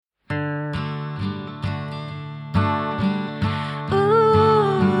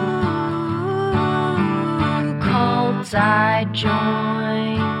side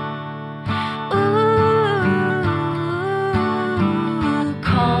joint. Ooh,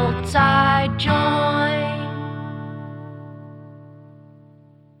 cult side joint.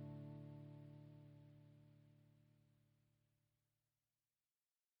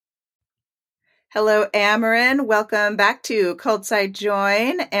 Hello, Amarin. Welcome back to Cult Side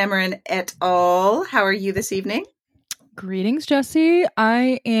Join. Amarin et al. How are you this evening? Greetings, Jesse.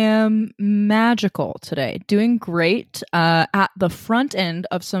 I am magical today. Doing great at the front end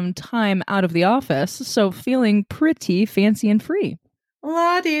of some time out of the office, so feeling pretty fancy and free.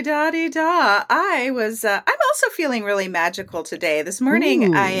 La-di-da-di-da. I'm also feeling really magical today. This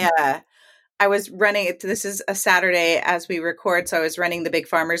morning, I was running, this is a Saturday as we record, so I was running the big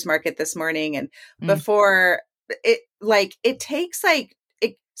farmers market this morning, and before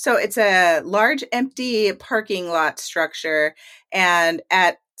so it's a large empty parking lot structure, and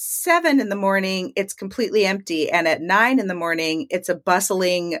at 7 in the morning, it's completely empty, and at 9 in the morning, it's a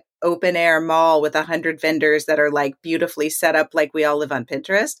bustling open air mall with 100 vendors that are like beautifully set up like we all live on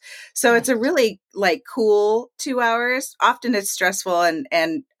Pinterest. So it's a really like cool 2 hours. Often it's stressful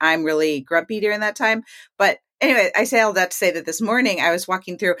and I'm really grumpy during that time. But anyway, I say all that to say that this morning I was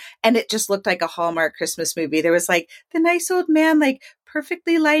walking through and it just looked like a Hallmark Christmas movie. There was like the nice old man, like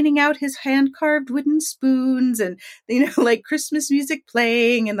perfectly lining out his hand-carved wooden spoons and, like Christmas music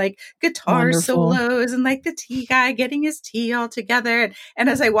playing and like guitar solos and like the tea guy getting his tea all together. And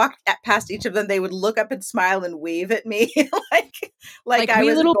as I walked past each of them, they would look up and smile and wave at me like I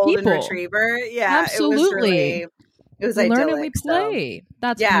was a golden retriever. Yeah, absolutely. It was we idyllic. Learn and we play. So,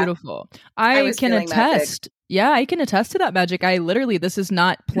 that's beautiful. I can attest. Magic. Yeah, I can attest to that magic. This is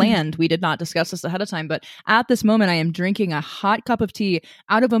not planned. We did not discuss this ahead of time, but at this moment, I am drinking a hot cup of tea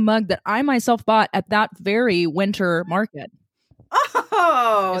out of a mug that I myself bought at that very winter market.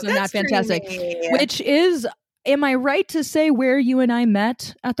 Oh, isn't that fantastic? Dreamy. Which is, am I right to say where you and I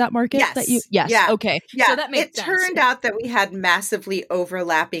met at that market? Yes. Yeah. Okay. Yeah. So that makes sense. It turned out that we had massively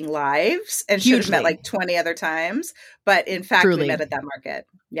overlapping lives and should have met like 20 other times. But in fact, we met at that market.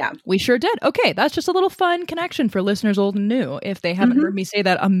 Yeah. We sure did. Okay. That's just a little fun connection for listeners old and new. If they haven't heard me say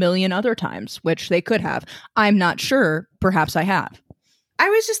that a million other times, which they could have, I'm not sure. Perhaps I have. I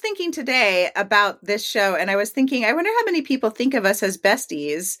was just thinking today about this show, and I was thinking, I wonder how many people think of us as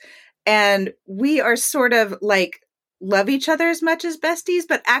besties. And we are sort of like love each other as much as besties,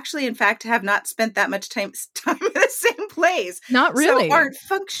 but actually, in fact, have not spent that much time in the same place. Not really. So aren't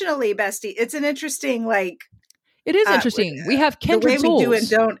functionally besties. It's an interesting, it is interesting. We have kindred souls. The way we do and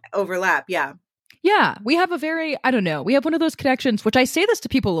don't overlap. Yeah. Yeah. We have we have one of those connections, which I say this to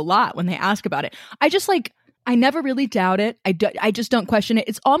people a lot when they ask about it. I never really doubt it. I just don't question it.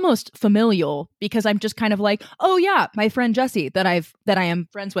 It's almost familial because I'm just kind of like, oh yeah, my friend Jesse that I am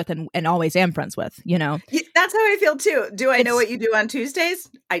friends with and always am friends with, That's how I feel too. Do I know what you do on Tuesdays?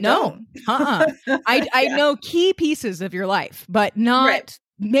 I don't. I know key pieces of your life, but not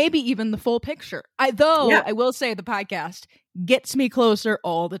maybe even the full picture. I will say the podcast gets me closer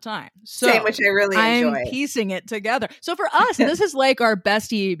all the time. So same, which I really enjoy. I'm piecing it together. So for us, this is like our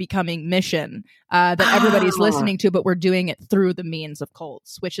bestie becoming mission that everybody's listening to, but we're doing it through the means of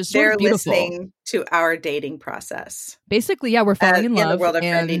cults, which is sort of beautiful. They're listening to our dating process. Basically, yeah, we're falling in love. In the world of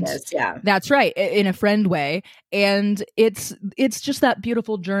friendliness, yeah. That's right, in a friend way. And it's just that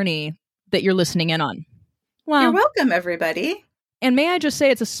beautiful journey that you're listening in on. Well, you're welcome, everybody. And may I just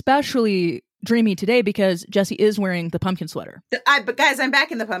say it's especially dreamy today because Jesse is wearing the pumpkin sweater. But guys, I'm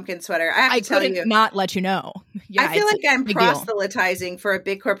back in the pumpkin sweater. I couldn't not let you know. Yeah, I feel like I'm proselytizing for a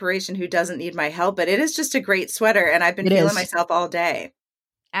big corporation who doesn't need my help, but it is just a great sweater, and I've been feeling myself all day.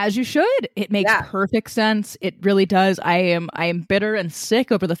 As you should. It makes perfect sense. It really does. I am bitter and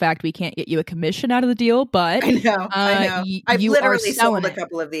sick over the fact we can't get you a commission out of the deal, but I know. I've literally sold a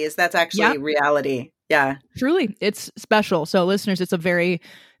couple of these. That's actually reality. Yeah. Truly. It's special. So listeners, it's a very,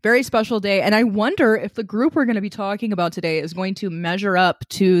 very special day. And I wonder if the group we're going to be talking about today is going to measure up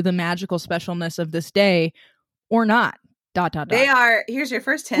to the magical specialness of this day or not. ... They are, here's your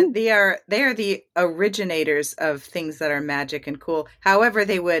first hint. They are the originators of things that are magic and cool. However,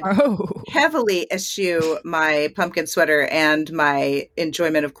 they would heavily eschew my pumpkin sweater and my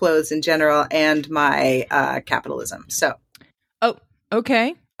enjoyment of clothes in general and my capitalism. So. Oh,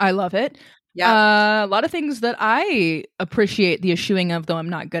 okay. I love it. Yeah. A lot of things that I appreciate the eschewing of, though I'm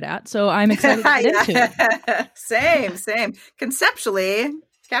not good at. So I'm excited to get into it. Same. Conceptually,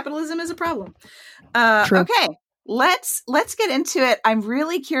 capitalism is a problem. True. Okay. Let's get into it. I'm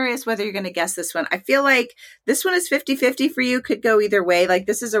really curious whether you're going to guess this one. I feel like this one is 50-50 for you. Could go either way. Like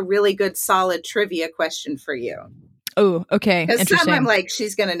this is a really good, solid trivia question for you. Oh, okay. Because some Interesting. I'm like,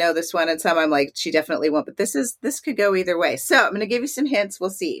 she's going to know this one, and some I'm like, she definitely won't. But this could go either way. So I'm going to give you some hints. We'll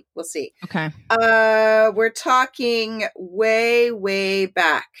see. Okay. We're talking way, way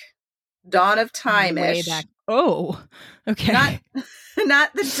back, dawn of time-ish. Way back. Oh, okay.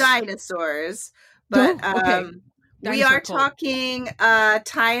 Not the dinosaurs, but Oh, okay. we Dinosaur are cult. talking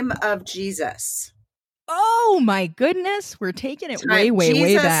time of Jesus. Oh my goodness, we're taking it way, way, Jesus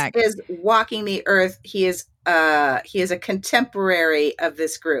way back. is walking the earth. He is a contemporary of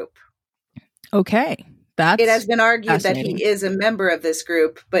this group. Okay, that's It has been argued that fascinating. he is a member of this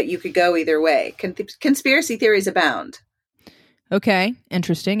group, but you could go either way. Conspiracy theories abound. Okay,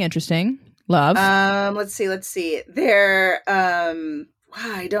 interesting. Love. Let's see. They're wow,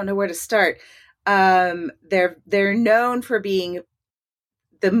 I don't know where to start. They're known for being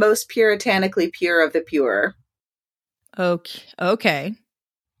the most puritanically pure of the pure. Okay.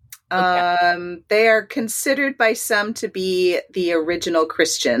 They are considered by some to be the original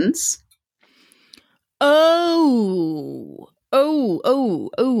Christians. Oh.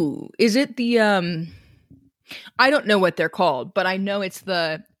 Is it the I don't know what they're called, but I know it's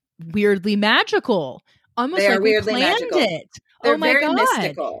the weirdly magical. Almost They are like we weirdly planned magical. it. They're oh my very god.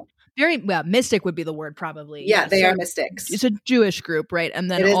 mystical. Very well, mystic would be the word probably. Yeah, they are so mystics. It's a Jewish group, right?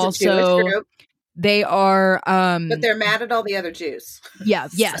 And then It is also a Jewish group, they are but they're mad at all the other Jews. Yeah,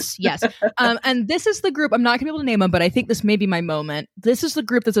 yes. And this is the group, I'm not gonna be able to name them, but I think this may be my moment. This is the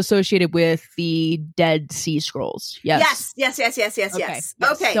group that's associated with the Dead Sea Scrolls. Yes. Yes.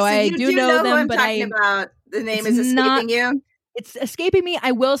 Okay. So I you do know who them, I'm but talking about. The name is it's escaping not- you. It's escaping me.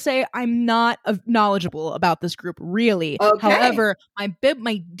 I will say I'm not knowledgeable about this group, really. Okay. However, my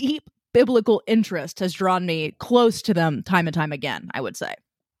deep biblical interest has drawn me close to them time and time again, I would say.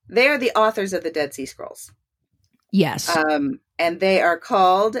 They are the authors of the Dead Sea Scrolls. Yes. And they are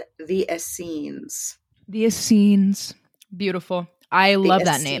called the Essenes. The Essenes. Beautiful. I love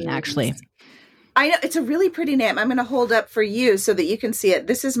that name, Essenes. actually. I know, it's a really pretty name. I'm going to hold up for you so that you can see it.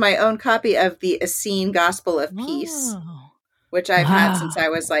 This is my own copy of the Essene Gospel of Peace, which I've had since I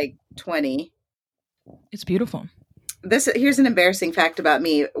was like 20. It's beautiful. Here's an embarrassing fact about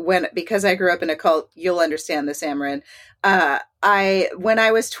me. Because I grew up in a cult, you'll understand this, Amarin. When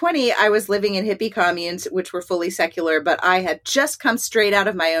I was 20, I was living in hippie communes, which were fully secular, but I had just come straight out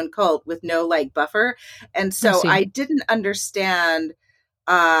of my own cult with no like buffer. And so I didn't understand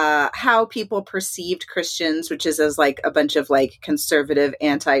how people perceived Christians, which is as like a bunch of like conservative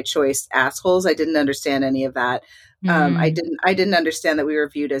anti-choice assholes. I didn't understand any of that. I didn't understand that we were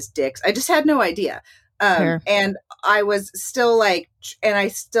viewed as dicks. I just had no idea. And I was still like, and I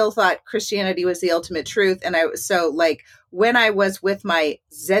still thought Christianity was the ultimate truth. And I was so like, when I was with my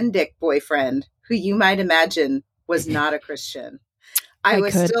Zendik boyfriend, who you might imagine was not a Christian, I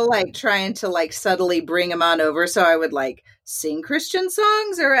was still like trying to like subtly bring him on over. So I would like sing Christian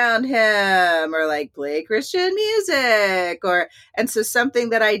songs around him or like play Christian music and so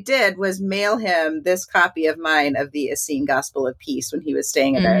something that I did was mail him this copy of mine of the Essene Gospel of Peace when he was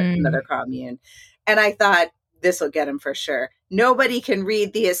staying at another commune. And I thought, this will get him for sure. Nobody can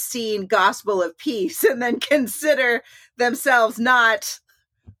read the Essene Gospel of Peace and then consider themselves not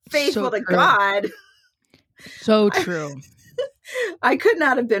faithful to God. So true. I could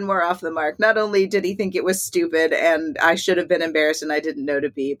not have been more off the mark. Not only did he think it was stupid and I should have been embarrassed and I didn't know to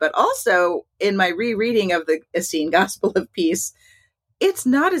be, but also in my rereading of the Essene Gospel of Peace, it's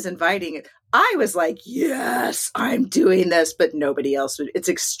not as inviting. I was like, yes, I'm doing this, but nobody else would. It's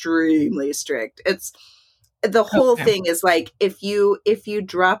extremely strict. It's the whole thing is like, if you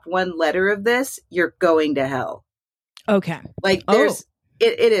drop one letter of this, you're going to hell. Okay. Like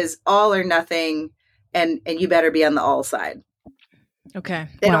it is all or nothing. And you better be on the all side. Okay.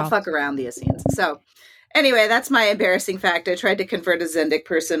 They don't fuck around, the Essenes. So anyway, that's my embarrassing fact. I tried to convert a Zendik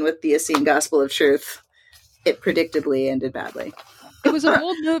person with the Essene Gospel of Truth. It predictably ended badly. It was a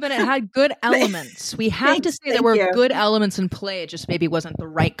bold move and it had good elements. We have to say there were good elements in play. It just maybe wasn't the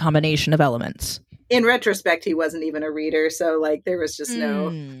right combination of elements. In retrospect, he wasn't even a reader. So like there was just no...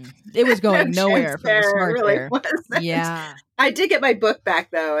 It was going nowhere from the smart really there. Wasn't. Yeah. I did get my book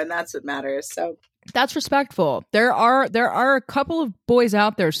back though, and that's what matters. So that's respectful. There are a couple of boys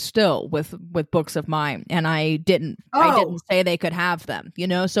out there still with books of mine, and I didn't say they could have them, you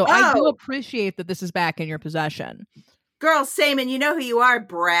know? So I do appreciate that this is back in your possession. Girl, same, and you know who you are,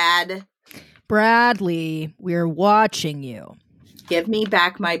 Brad. Bradley, we're watching you. Give me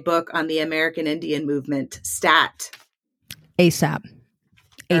back my book on the American Indian movement, stat. ASAP.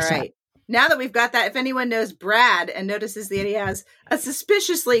 All right. Now that we've got that, if anyone knows Brad and notices that he has a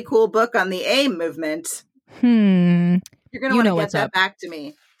suspiciously cool book on the AIM movement, you're going to want to get that back to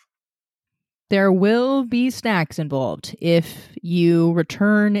me. There will be snacks involved if you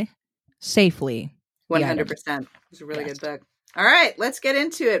return safely the item. 100%. It's a really Yes. good book. All right, let's get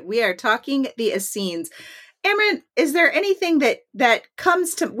into it. We are talking the Essenes. Amron, is there anything that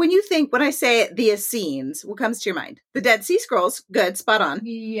comes to when I say the Essenes, what comes to your mind? The Dead Sea Scrolls, good, spot on.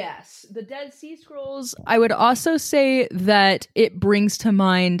 Yes, the Dead Sea Scrolls. I would also say that it brings to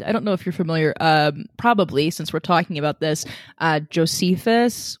mind, I don't know if you're familiar, probably since we're talking about this,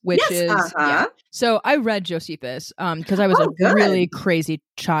 Josephus, which is, yeah. So I read Josephus because I was a really crazy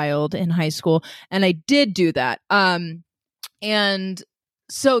child in high school, and I did do that. And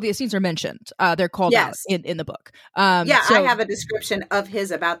so the Essenes are mentioned. They're called out in the book. I have a description of his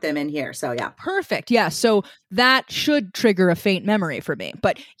about them in here. So yeah. Perfect. Yeah. So that should trigger a faint memory for me.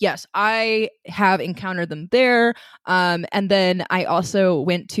 But yes, I have encountered them there. And then I also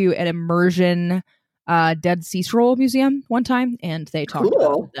went to an immersion Dead Sea Scroll Museum one time, and they talked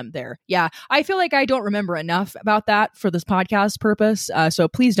about them there. Yeah. I feel like I don't remember enough about that for this podcast purpose. So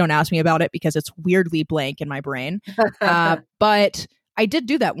please don't ask me about it because it's weirdly blank in my brain. But I did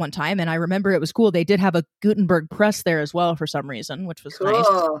do that one time, and I remember it was cool. They did have a Gutenberg press there as well for some reason, which was nice.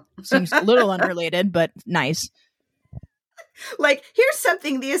 Seems a little unrelated, but nice. Like, here's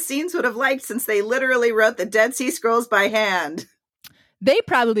something the Essenes would have liked since they literally wrote the Dead Sea Scrolls by hand. They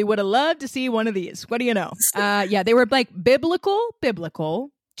probably would have loved to see one of these. What do you know? Yeah, they were like biblical.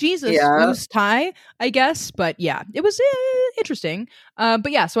 Jesus loose tie, I guess, but yeah, it was interesting.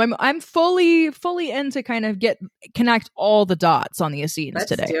 But yeah, so I'm fully in to kind of connect all the dots on the Essenes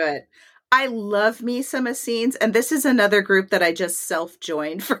today. Let's do it. I love me some Essenes, and this is another group that I just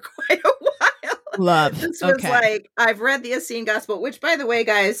self-joined for quite a while. Love. This was like, I've read the Essene Gospel, which, by the way,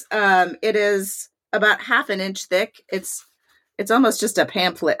 guys, it is about half an inch thick. It's almost just a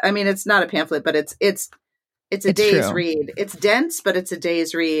pamphlet. I mean, it's not a pamphlet, but it's a day's read. It's dense, but it's a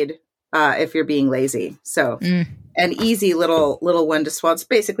day's read if you're being lazy. So an easy little one to swallow. It's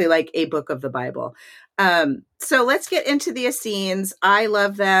basically like a book of the Bible. So let's get into the Essenes. I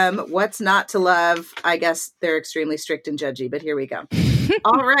love them. What's not to love? I guess they're extremely strict and judgy, but here we go.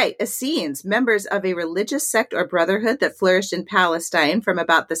 All right. Essenes, members of a religious sect or brotherhood that flourished in Palestine from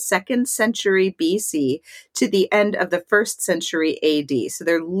about the 2nd century BC to the end of the 1st century AD. So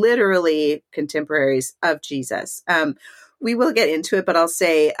they're literally contemporaries of Jesus. We will get into it, but I'll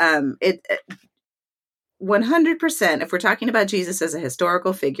say 100%, if we're talking about Jesus as a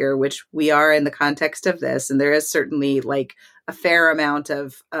historical figure, which we are in the context of this, and there is certainly like a fair amount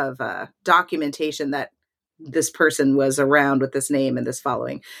of documentation that this person was around with this name and this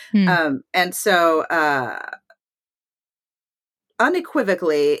following. And so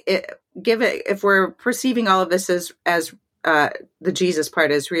unequivocally, if we're perceiving all of this as the Jesus part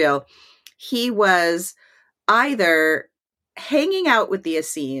as real, he was either hanging out with the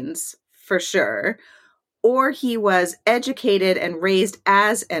Essenes for sure, or he was educated and raised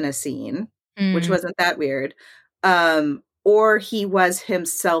as an Essene, which wasn't that weird, or he was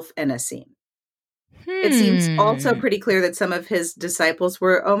himself an Essene. It seems also pretty clear that some of his disciples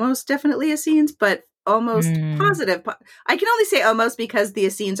were almost definitely Essenes, but almost positive. I can only say almost because the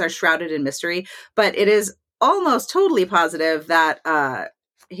Essenes are shrouded in mystery, but it is almost totally positive that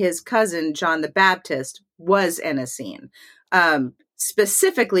his cousin, John the Baptist, was an Essene.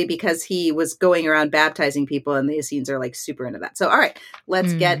 Specifically because he was going around baptizing people, and the Essenes are like super into that. So, all right,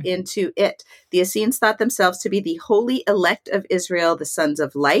 let's get into it. The Essenes thought themselves to be the holy elect of Israel, the sons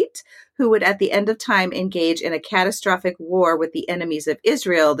of light, who would at the end of time engage in a catastrophic war with the enemies of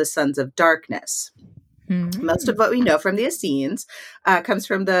Israel, the sons of darkness. Most of what we know from the Essenes comes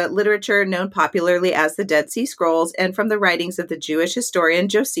from the literature known popularly as the Dead Sea Scrolls and from the writings of the Jewish historian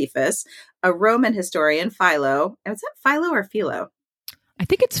Josephus, a Roman historian Philo. And is that Philo or Philo? I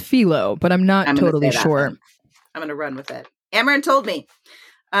think it's Philo, but I'm not totally sure. I'm going to run with it. Amron told me.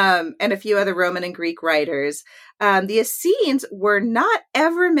 And a few other Roman and Greek writers. The Essenes were not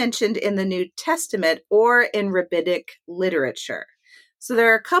ever mentioned in the New Testament or in rabbinic literature. So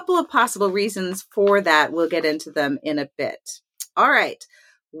there are a couple of possible reasons for that. We'll get into them in a bit. All right.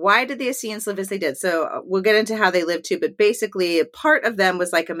 Why did the Essenes live as they did? So we'll get into how they lived too, but basically part of them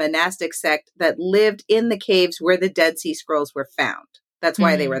was like a monastic sect that lived in the caves where the Dead Sea Scrolls were found. That's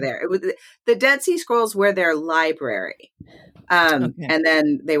why they were there. It was, the Dead Sea Scrolls were their library. And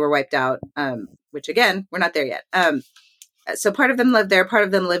then they were wiped out, which again, we're not there yet. So part of them lived there, part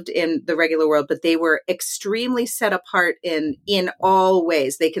of them lived in the regular world, but they were extremely set apart in all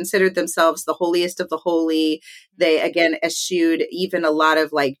ways. They considered themselves the holiest of the holy. They, again, eschewed even a lot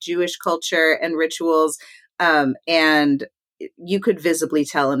of like Jewish culture and rituals. And you could visibly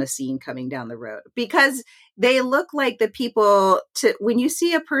tell an Essene coming down the road because they look like the people when you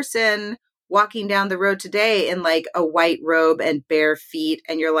see a person walking down the road today in like a white robe and bare feet.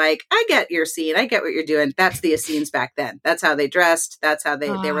 And you're like, I get your scene. I get what you're doing. That's the Essenes back then. That's how they dressed. That's how they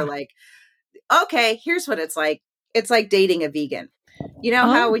were like, okay, here's what it's like. It's like dating a vegan. You know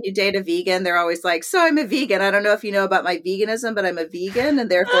how when you date a vegan, they're always like, so I'm a vegan. I don't know if you know about my veganism, but I'm a vegan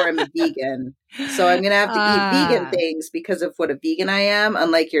and therefore I'm a vegan. So I'm going to have to eat vegan things because of what a vegan I am,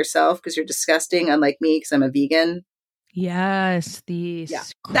 unlike yourself, because you're disgusting, unlike me, because I'm a vegan. Yes, the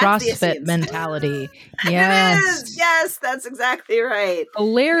CrossFit mentality. Yes. It is. Yes, that's exactly right.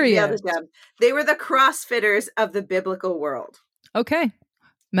 Hilarious. They were the CrossFitters of the biblical world. Okay.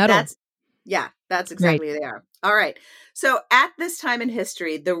 Metal. That's exactly what they are. All right. So at this time in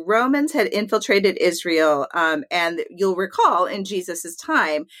history, the Romans had infiltrated Israel. And you'll recall in Jesus's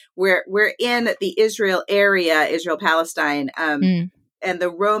time, we're in the Israel area, Israel, Palestine. And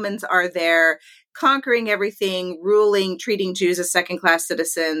the Romans are there conquering everything, ruling, treating Jews as second-class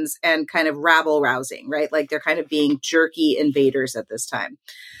citizens, and kind of rabble-rousing, right? Like they're kind of being jerky invaders at this time.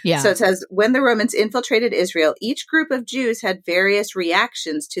 Yeah. So it says, when the Romans infiltrated Israel, each group of Jews had various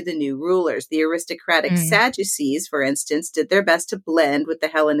reactions to the new rulers. The aristocratic Sadducees, for instance, did their best to blend with the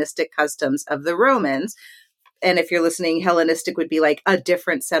Hellenistic customs of the Romans. And if you're listening, Hellenistic would be like a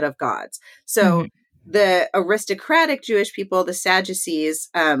different set of gods. So the aristocratic Jewish people, the Sadducees,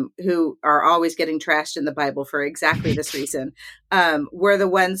 who are always getting trashed in the Bible for exactly this reason, were the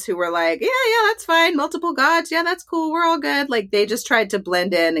ones who were like, yeah, that's fine. Multiple gods. Yeah, that's cool. We're all good. Like they just tried to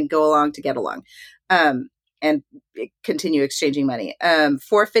blend in and go along to get along, and continue exchanging money,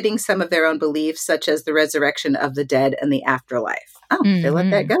 forfeiting some of their own beliefs, such as the resurrection of the dead and the afterlife. Oh, they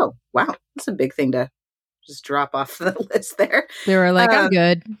let that go. Wow. That's a big thing to just drop off the list there. They were like, I'm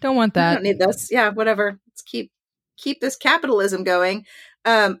good. Don't want that. I don't need this. Yeah, whatever. Let's keep this capitalism going.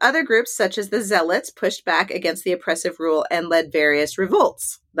 Other groups, such as the Zealots, pushed back against the oppressive rule and led various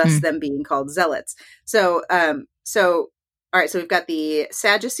revolts, thus them being called Zealots. So all right, so we've got the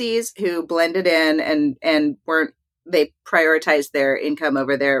Sadducees who blended in and they prioritized their income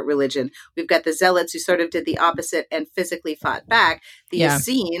over their religion. We've got the Zealots who sort of did the opposite and physically fought back. The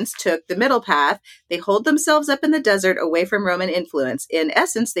Essenes took the middle path. They holed themselves up in the desert away from Roman influence. In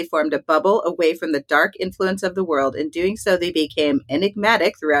essence, they formed a bubble away from the dark influence of the world. In doing so, they became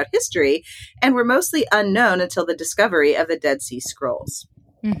enigmatic throughout history and were mostly unknown until the discovery of the Dead Sea Scrolls.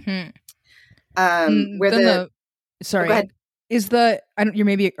 Sorry. Go ahead. You're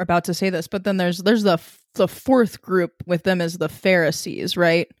maybe about to say this, but then there's the fourth group with them is the Pharisees,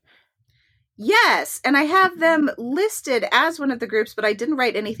 right? Yes, and I have them listed as one of the groups, but I didn't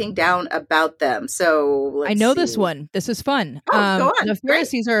write anything down about them. So I know this one. This is fun. Go on. The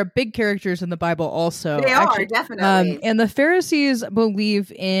Pharisees are big characters in the Bible also. They are, definitely. And the Pharisees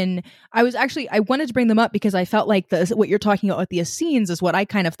believe in... I wanted to bring them up because I felt like what you're talking about with the Essenes is what I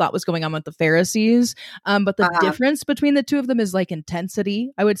kind of thought was going on with the Pharisees. But the difference between the two of them is like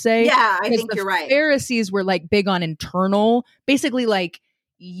intensity, I would say. Yeah, I think you're right. The Pharisees were like big on internal, basically like,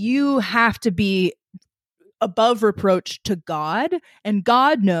 you have to be above reproach to God, and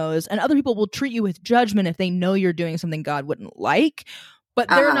God knows, and other people will treat you with judgment if they know you're doing something God wouldn't like, but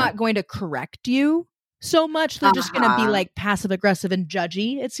they're not going to correct you so much. They're just going to be like passive aggressive and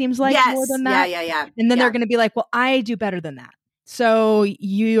judgy, it seems like, more than that. Yeah. And then they're going to be like, well, I do better than that, so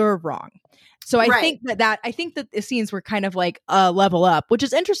you're wrong. So I think that the Essenes were kind of like a level up, which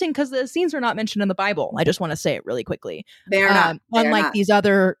is interesting because the Essenes are not mentioned in the Bible. I just want to say it really quickly. They're not. Unlike these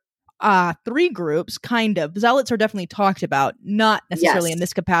other three groups, kind of. Zealots are definitely talked about, not necessarily in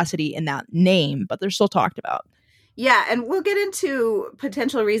this capacity in that name, but they're still talked about. Yeah, and we'll get into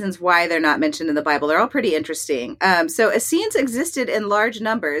potential reasons why they're not mentioned in the Bible. They're all pretty interesting. So Essenes existed in large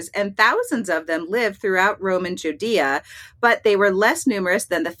numbers, and thousands of them lived throughout Roman Judea, but they were less numerous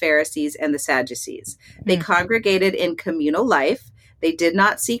than the Pharisees and the Sadducees. They congregated in communal life. They did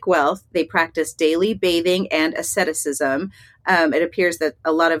not seek wealth. They practiced daily bathing and asceticism. It appears that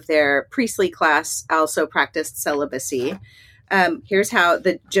a lot of their priestly class also practiced celibacy. Here's how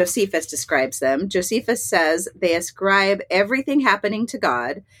Josephus describes them. Josephus says they ascribe everything happening to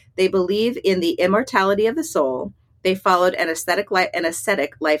God. They believe in the immortality of the soul. They followed an ascetic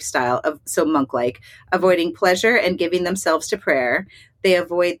lifestyle, so monk-like, avoiding pleasure and giving themselves to prayer. They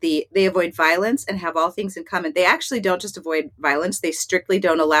avoid violence and have all things in common. They actually don't just avoid violence; they strictly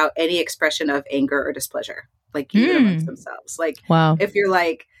don't allow any expression of anger or displeasure, like even amongst themselves. Like, wow.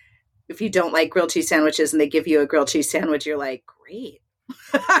 If you don't like grilled cheese sandwiches and they give you a grilled cheese sandwich, you're like, great.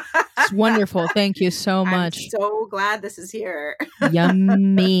 It's wonderful. Thank you so much. I'm so glad this is here.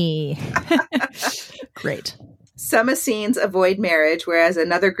 Yummy. Great. Some Essenes avoid marriage, whereas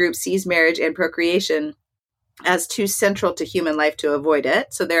another group sees marriage and procreation as too central to human life to avoid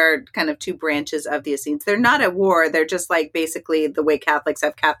it. So there are kind of two branches of the Essenes. They're not at war. They're just like basically the way Catholics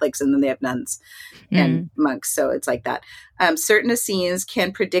have Catholics and then they have nuns and monks. So it's like that. Certain Essenes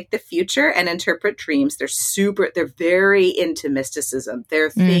can predict the future and interpret dreams. They're very into mysticism. Their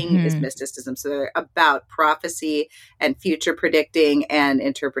thing is mysticism. So they're about prophecy and future predicting and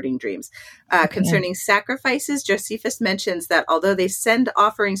interpreting dreams. Concerning sacrifices, Josephus mentions that although they send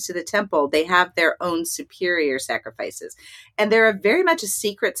offerings to the temple, they have their own superior sacrifices. And they're very much a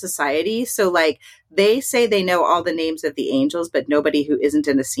secret society. So like they say they know all the names of the angels, but nobody who isn't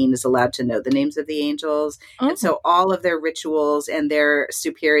in the scene is allowed to know the names of the angels. And so all of their rituals and their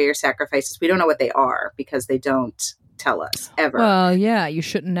superior sacrifices, we don't know what they are because they don't tell us ever. Well, yeah, you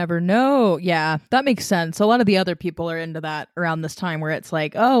shouldn't ever know. Yeah, that makes sense. A lot of the other people are into that around this time where it's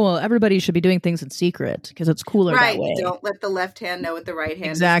like, oh, well, everybody should be doing things in secret because it's cooler that way. Don't let the left hand know what the right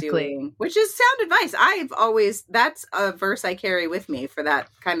hand is doing, which is sound advice. That's a verse I carry with me for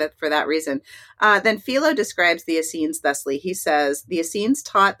that reason. Then Philo describes the Essenes thusly. He says, the Essenes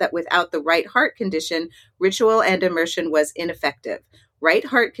taught that without the right heart condition, ritual and immersion was ineffective. Right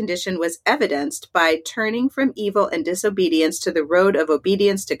heart condition was evidenced by turning from evil and disobedience to the road of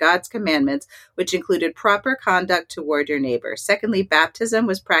obedience to God's commandments, which included proper conduct toward your neighbor. Secondly, baptism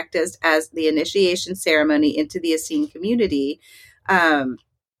was practiced as the initiation ceremony into the Essene community.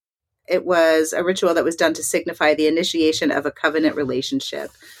 It was a ritual that was done to signify the initiation of a covenant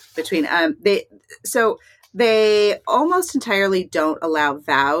relationship between They almost entirely don't allow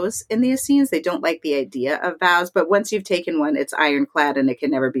vows in the Essenes. They don't like the idea of vows, but once you've taken one, it's ironclad and it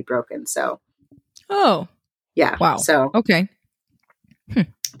can never be broken. So, yeah. Wow. So, okay.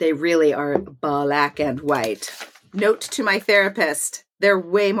 They really are black and white. Note to my therapist, they're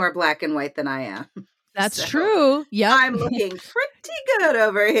way more black and white than I am. That's true. Yeah. I'm looking pretty good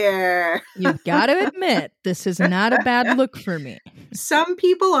over here. You've got to admit, this is not a bad look for me. Some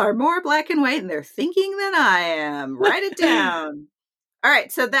people are more black and white and they're thinking than I am. Write it down. All right.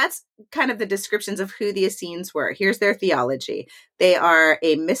 So that's kind of the descriptions of who the Essenes were. Here's their theology. They are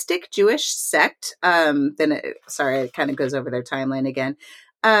a mystic Jewish sect. It kind of goes over their timeline again.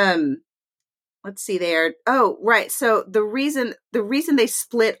 Let's see there. Oh, right. So the reason they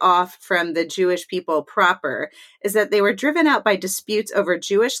split off from the Jewish people proper is that they were driven out by disputes over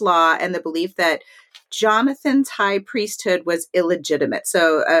Jewish law and the belief that Jonathan's high priesthood was illegitimate.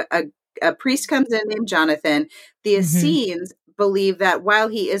 So a priest comes in named Jonathan. The Essenes believe that while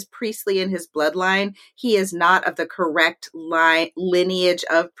he is priestly in his bloodline, he is not of the correct lineage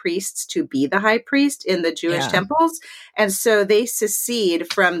of priests to be the high priest in the Jewish temples. And so they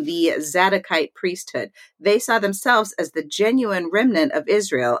secede from the Zadokite priesthood. They saw themselves as the genuine remnant of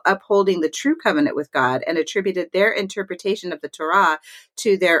Israel, upholding the true covenant with God, and attributed their interpretation of the Torah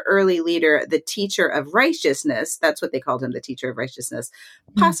to their early leader, the teacher of righteousness. That's what they called him, the teacher of righteousness,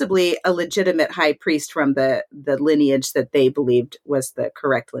 possibly a legitimate high priest from the lineage that they believed was the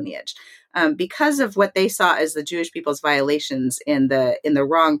correct lineage. Because of what they saw as the Jewish people's violations in the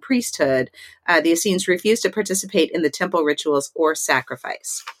wrong priesthood, the Essenes refused to participate in the temple rituals or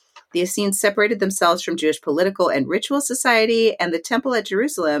sacrifice. The Essenes separated themselves from Jewish political and ritual society and the temple at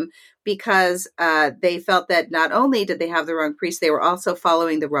Jerusalem because they felt that not only did they have the wrong priest, they were also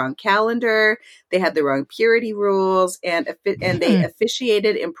following the wrong calendar. They had the wrong purity rules, and they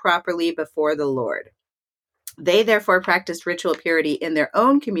officiated improperly before the Lord. They therefore practiced ritual purity in their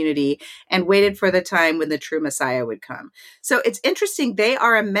own community and waited for the time when the true Messiah would come. So it's interesting. They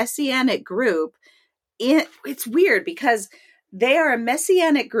are a messianic group. It's weird because they are a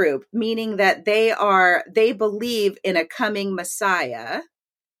messianic group, meaning that they believe in a coming Messiah.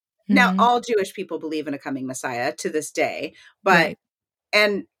 Now, all Jewish people believe in a coming Messiah to this day, but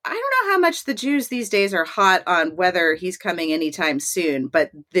and I don't know how much the Jews these days are hot on whether he's coming anytime soon,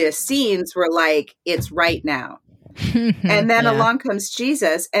 but the Essenes were like, it's right now. And then along comes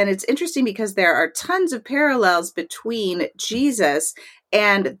Jesus. And it's interesting because there are tons of parallels between Jesus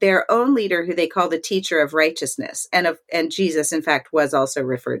and their own leader, who they call the teacher of righteousness. And Jesus, in fact, was also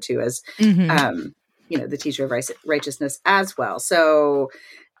referred to as, the teacher of righteousness as well. So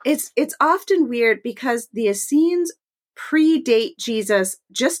it's often weird because the Essenes predate Jesus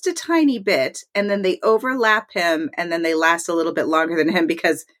just a tiny bit, and then they overlap him, and then they last a little bit longer than him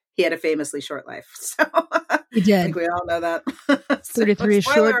because he had a famously short life. So he did. I think we all know that. 33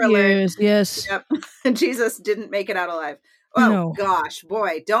 short years, yes. Yep. And Jesus didn't make it out alive. Oh, gosh,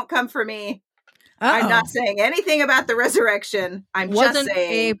 boy, don't come for me. I'm not saying anything about the resurrection. Just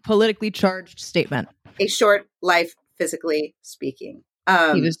saying a politically charged statement. A short life, physically speaking.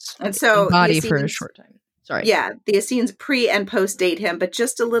 He was and so body for a short time. Sorry. Yeah, the Essenes pre and post date him, but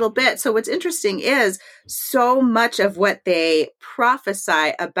just a little bit. So what's interesting is so much of what they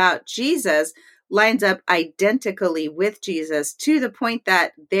prophesy about Jesus lines up identically with Jesus, to the point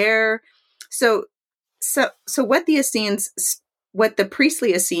that they're so what the Essenes, what the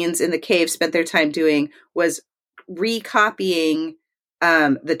priestly Essenes in the cave spent their time doing was recopying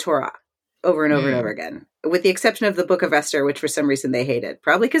the Torah over and over and over again, with the exception of the Book of Esther, which for some reason they hated,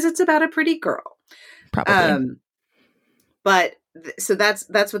 probably because it's about a pretty girl. Probably. So that's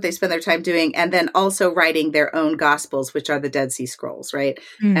what they spend their time doing, and then also writing their own gospels, which are the Dead Sea Scrolls, right?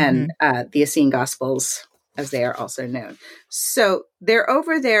 And the Essene Gospels, as they are also known. So they're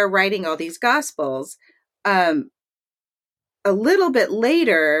over there writing all these gospels. A little bit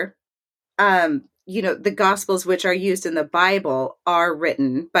later, the gospels which are used in the Bible are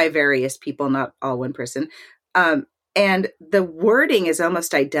written by various people, not all one person. And the wording is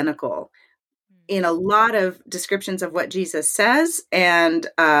almost identical in a lot of descriptions of what Jesus says, and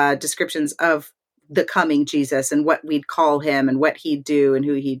descriptions of the coming Jesus and what we'd call him and what he'd do and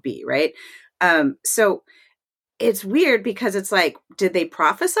who he'd be, right? So it's weird, because it's like, did they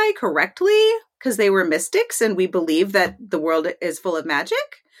prophesy correctly because they were mystics and we believe that the world is full of magic?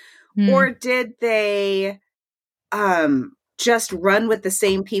 Or did they just run with the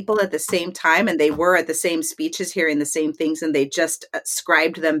same people at the same time, and they were at the same speeches hearing the same things, and they just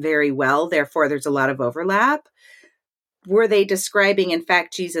scribed them very well, therefore there's a lot of overlap? Were they describing, in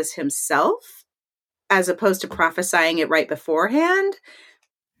fact, Jesus himself, as opposed to prophesying it right beforehand?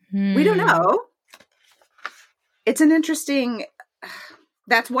 We don't know. It's an interesting...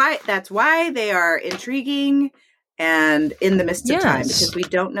 That's why they are intriguing and in the midst of time, because we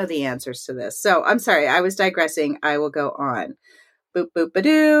don't know the answers to this. So I'm sorry, I was digressing. I will go on. Boop, boop,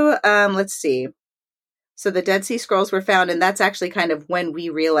 ba-doo. Let's see. So the Dead Sea Scrolls were found, and that's actually kind of when we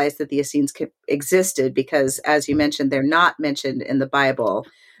realized that the Essenes existed, because, as you mentioned, they're not mentioned in the Bible,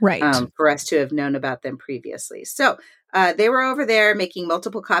 right? For us to have known about them previously. So they were over there making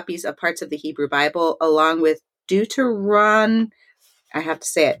multiple copies of parts of the Hebrew Bible, along with I have to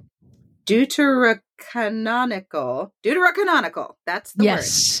say it, Deuterocanonical. That's the word.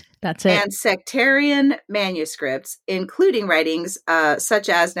 Yes, that's it. And sectarian manuscripts, including writings such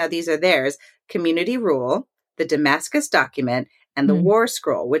as, now these are theirs, Community Rule, the Damascus Document, and the War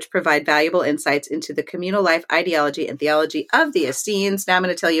Scroll, which provide valuable insights into the communal life, ideology, and theology of the Essenes. Now I'm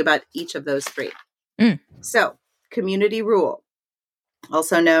going to tell you about each of those three. So, Community Rule,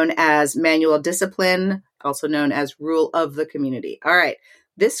 also known as Manual Discipline, also known as Rule of the Community. All right.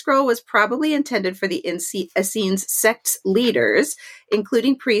 This scroll was probably intended for the Essenes sect's leaders,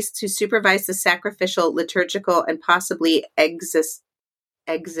 including priests who supervised the sacrificial, liturgical, and possibly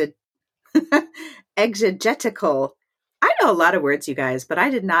exegetical. I know a lot of words, you guys, but I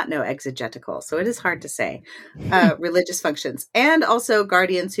did not know exegetical, so it is hard to say. Religious functions, and also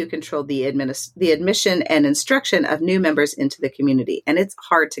guardians who controlled the admission and instruction of new members into the community. And it's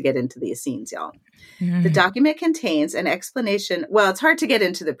hard to get into the Essenes, y'all. The document contains an explanation. Well, it's hard to get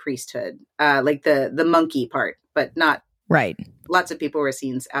into the priesthood, like the monkey part, but not right. Lots of people were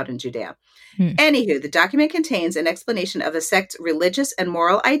Essenes out in Judea. Anywho, the document contains an explanation of the sect's religious and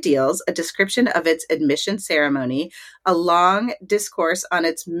moral ideals, a description of its admission ceremony, a long discourse on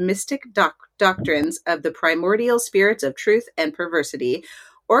its mystic doctrines of the primordial spirits of truth and perversity,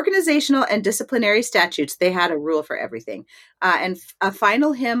 organizational and disciplinary statutes. They had a rule for everything. And a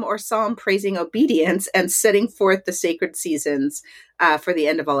final hymn or psalm praising obedience and setting forth the sacred seasons for the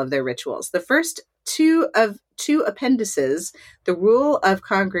end of all of their rituals. The first two appendices, the Rule of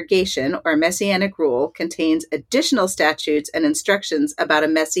Congregation or Messianic Rule, contains additional statutes and instructions about a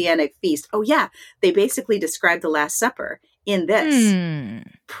Messianic feast. Oh yeah, they basically describe the Last Supper in this,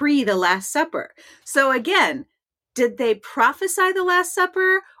 pre the Last Supper. So again, did they prophesy the Last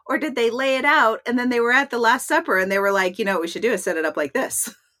Supper, or did they lay it out and then they were at the Last Supper and they were like, you know what we should do is set it up like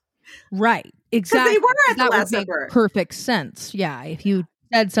this? Right. Exactly. They were at the that Last would make Supper. Perfect sense. Yeah. If you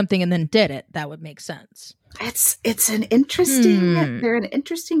said something and then did it, that would make sense. It's an interesting, they're an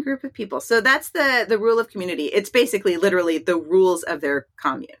interesting group of people. So that's the Rule of Community. It's basically literally the rules of their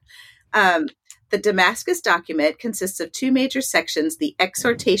commune. The Damascus document consists of two major sections. The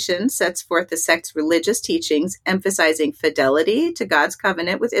exhortation sets forth the sect's religious teachings, emphasizing fidelity to God's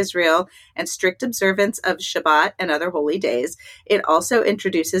covenant with Israel and strict observance of Shabbat and other holy days. It also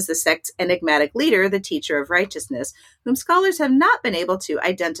introduces the sect's enigmatic leader, the teacher of righteousness, whom scholars have not been able to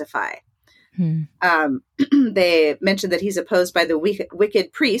identify. They mentioned that he's opposed by the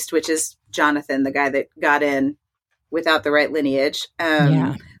wicked priest, which is Jonathan, the guy that got in without the right lineage.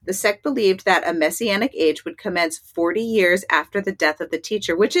 The sect believed that a messianic age would commence 40 years after the death of the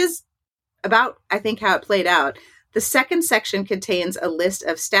teacher, which is I think, how it played out. The second section contains a list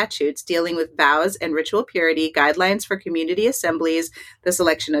of statutes dealing with vows and ritual purity, guidelines for community assemblies, the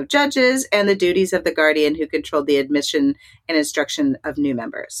selection of judges, and the duties of the guardian who controlled the admission and instruction of new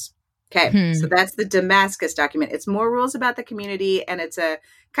members. Okay, so that's the Damascus document. It's more rules about the community, and it's a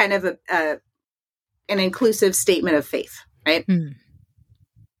kind of an inclusive statement of faith, right?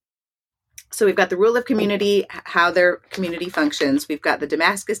 So we've got the rule of community, how their community functions. We've got the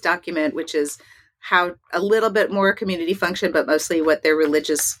Damascus document, which is how a little bit more community function, but mostly what their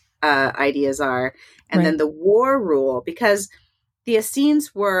religious ideas are. And then the war rule, because the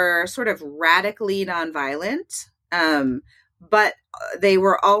Essenes were sort of radically nonviolent, but they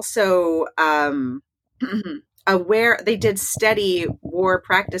were also aware. They did steady war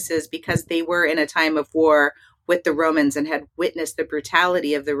practices because they were in a time of war with the Romans and had witnessed the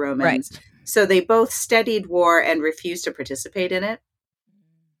brutality of the Romans. Right. So they both steadied war and refused to participate in it.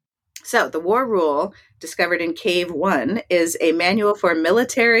 So the war rule, discovered in Cave 1, is a manual for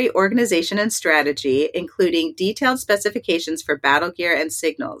military organization and strategy, including detailed specifications for battle gear and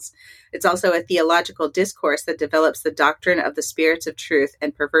signals. It's also a theological discourse that develops the doctrine of the spirits of truth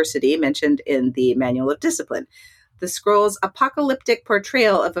and perversity mentioned in the Manual of Discipline. The scroll's apocalyptic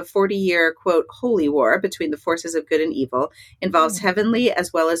portrayal of a 40-year, quote, holy war between the forces of good and evil involves heavenly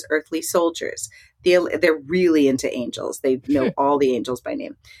as well as earthly soldiers. They're really into angels. They know all the angels by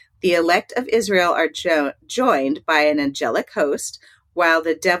name. The elect of Israel are joined by an angelic host, while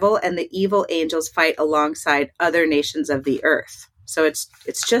the devil and the evil angels fight alongside other nations of the earth. So it's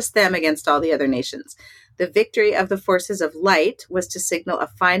just them against all the other nations. The victory of the forces of light was to signal a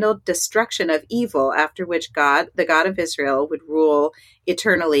final destruction of evil, after which God, the God of Israel, would rule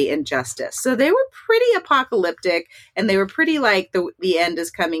eternally in justice. So they were pretty apocalyptic, and they were pretty like the end is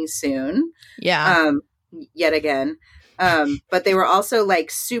coming soon. Yeah. Yet again. But they were also like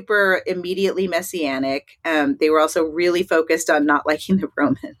super immediately messianic. They were also really focused on not liking the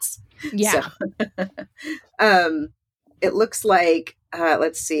Romans. Yeah. So, it looks like,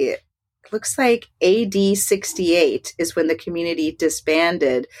 let's see, it looks like AD 68 is when the community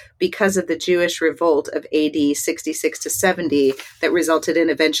disbanded because of the Jewish revolt of AD 66 to 70 that resulted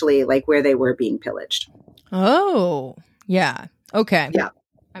in eventually like where they were being pillaged. Oh, yeah. Okay. Yeah.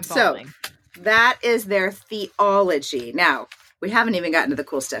 I'm following. So that is their theology. Now, we haven't even gotten to the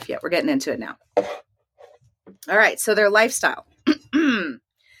cool stuff yet. We're getting into it now. All right. So their lifestyle.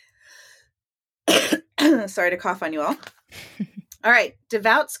 Sorry to cough on you all. All right.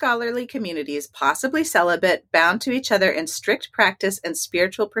 Devout scholarly communities, possibly celibate, bound to each other in strict practice and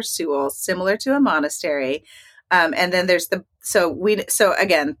spiritual pursuit, similar to a monastery. And then there's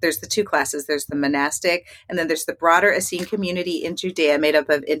again, there's the two classes. There's the monastic, and then there's the broader Essene community in Judea, made up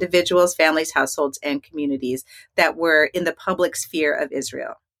of individuals, families, households, and communities that were in the public sphere of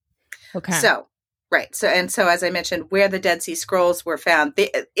Israel. Okay. So, right. So as I mentioned, where the Dead Sea Scrolls were found,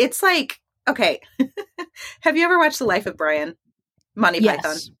 it's like, okay. Have you ever watched The Life of Brian? Monty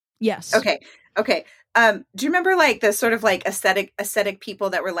Python? Yes. Okay. Do you remember like the sort of like ascetic people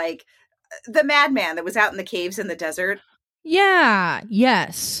that were like, the madman that was out in the caves in the desert? Yeah.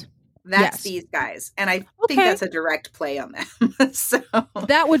 Yes. That's these guys. And I think that's a direct play on them. So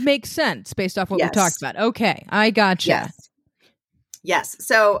that would make sense based off what we talked about. Okay. I gotcha. Yes.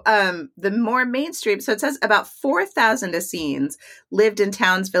 So the more mainstream, so it says about 4,000 Essenes lived in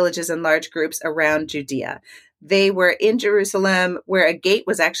towns, villages, and large groups around Judea. They were in Jerusalem, where a gate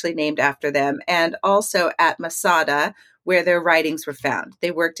was actually named after them, and also at Masada, where their writings were found. They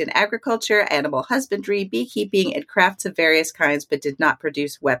worked in agriculture, animal husbandry, beekeeping, and crafts of various kinds, but did not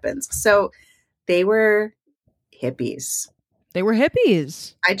produce weapons. So they were hippies.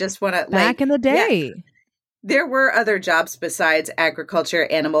 I just want to back in the day. Yeah, there were other jobs besides agriculture,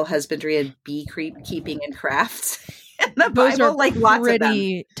 animal husbandry, and beekeeping and crafts. And the Those Bible, are like lots of them.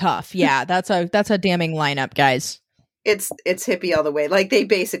 Pretty tough. Yeah, that's a damning lineup, guys. It's hippie all the way. Like they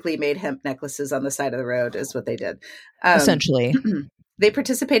basically made hemp necklaces on the side of the road is what they did. Essentially. They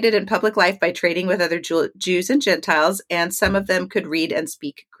participated in public life by trading with other Jews and Gentiles, and some of them could read and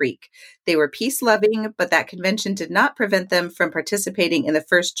speak Greek. They were peace-loving, but that convention did not prevent them from participating in the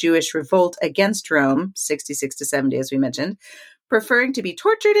first Jewish revolt against Rome, 66 to 70, as we mentioned, preferring to be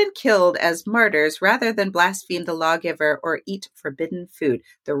tortured and killed as martyrs rather than blaspheme the lawgiver or eat forbidden food.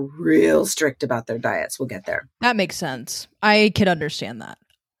 They're real strict about their diets. We'll get there. That makes sense. I could understand that.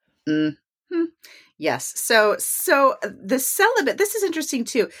 Mm-hmm. Yes. So the celibate, this is interesting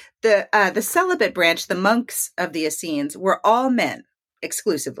too. The celibate branch, the monks of the Essenes, were all men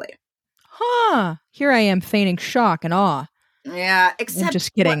exclusively. Huh. Here I am feigning shock and awe. Yeah. Except I'm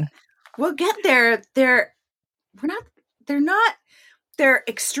just kidding. We'll get there. They're not they're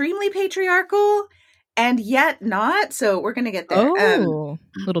extremely patriarchal and yet not. So we're going to get there. Oh,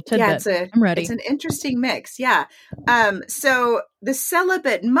 little tidbit. I'm ready. It's an interesting mix. Yeah. So the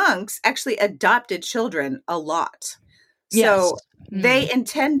celibate monks actually adopted children a lot. So they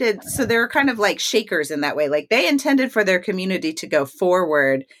intended, so they're kind of like shakers in that way. Like they intended for their community to go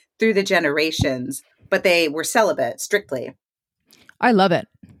forward through the generations, but they were celibate strictly. I love it.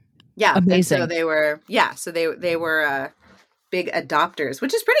 Yeah. Amazing. And so they were big adopters,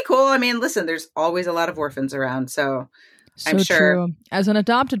 which is pretty cool. I mean, listen, there's always a lot of orphans around. So I'm sure. True. As an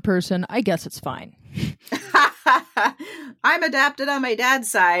adopted person, I guess it's fine. I'm adopted on my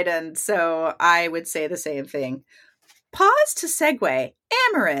dad's side. And so I would say the same thing. Pause to segue.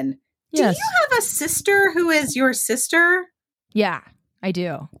 Amarin, Yes. do you have a sister who is your sister? Yeah, I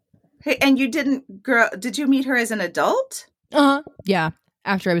do. Hey, and you did you meet her as an adult? Yeah.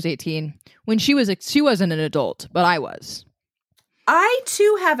 After I was 18. When she wasn't an adult, but I was. I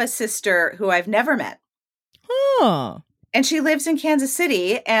too have a sister who I've never met. Oh. And she lives in Kansas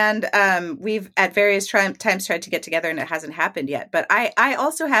City, and we've at various times tried to get together, and it hasn't happened yet. But I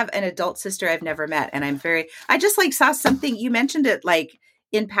also have an adult sister I've never met, and I just like saw something, you mentioned it like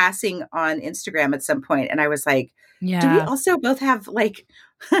in passing on Instagram at some point, and I was like, Yeah. do we also both have like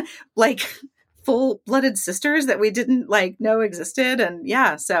like full-blooded sisters that we didn't like know existed? And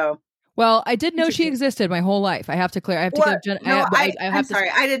yeah, so. Well, I did know she existed my whole life. I have to clear. I have to give. I'm sorry,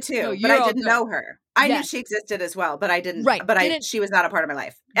 I did too, No, but I you're all didn't good. know her. I knew Yes. she existed as well, but I didn't. Right. But she was not a part of my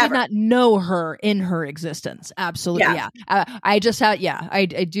life. Did Ever. not know her in her existence. Absolutely. Yeah. I just had. Yeah. I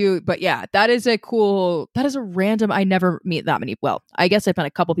do. But yeah, that is a random. I never meet that many. Well, I guess I've met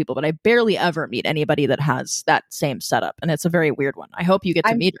a couple people, but I barely ever meet anybody that has that same setup, and it's a very weird one. I hope you get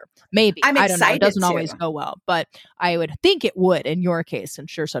to meet her. Maybe. I'm I don't know. It excited doesn't to. always go well, but I would think it would in your case, and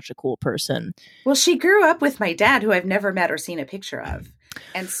sure, such a cool person. Well, she grew up with my dad, who I've never met or seen a picture of,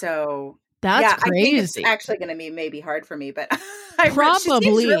 and so. That's crazy. I think it's actually going to be maybe hard for me, but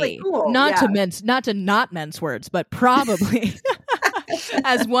probably really cool. Not to not mince words, but probably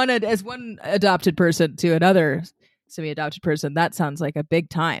as one adopted person to another semi-adopted person, that sounds like a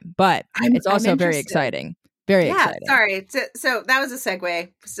big time. But it's also very exciting. Very exciting. Sorry. So that was a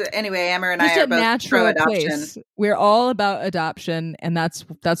segue. So anyway, Amber and Just I are a both natural pro-adoption. place. We're all about adoption, and that's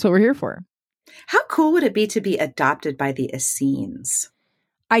what we're here for. How cool would it be to be adopted by the Essenes?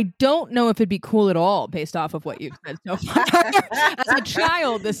 I don't know if it'd be cool at all based off of what you've said so far. As a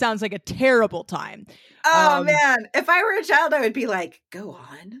child, this sounds like a terrible time. Oh, man. If I were a child, I would be like, go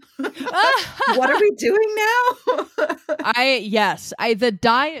on. What are we doing now? The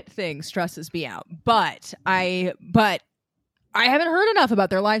diet thing stresses me out, but I haven't heard enough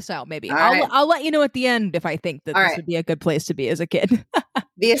about their lifestyle. Maybe I'll let you know at the end if I think that this would be a good place to be as a kid.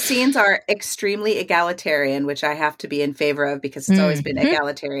 The Essenes are extremely egalitarian, which I have to be in favor of because it's always been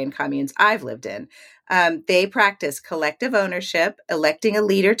egalitarian communes I've lived in. They practice collective ownership, electing a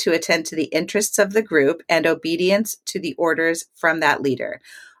leader to attend to the interests of the group, and obedience to the orders from that leader.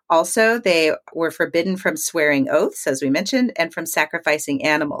 Also, they were forbidden from swearing oaths, as we mentioned, and from sacrificing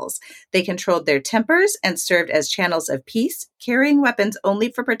animals. They controlled their tempers and served as channels of peace, carrying weapons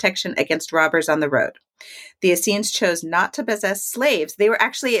only for protection against robbers on the road. The Essenes chose not to possess slaves. They were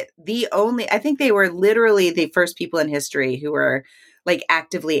actually I think they were literally the first people in history who were like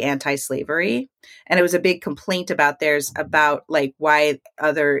actively anti-slavery. And it was a big complaint about theirs about like why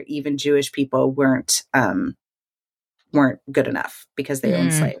other even Jewish people weren't good enough because they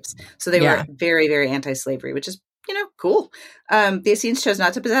owned slaves. So they were very, very anti-slavery, which is, cool. The Essenes chose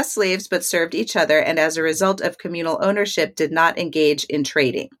not to possess slaves, but served each other. And as a result of communal ownership, did not engage in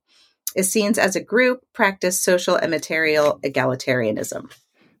trading. Essenes as a group practiced social and material egalitarianism.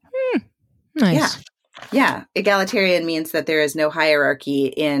 Nice. Yeah. Egalitarian means that there is no hierarchy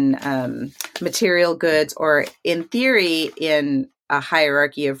in material goods or in theory in a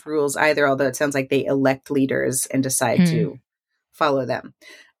hierarchy of rules either, although it sounds like they elect leaders and decide to follow them.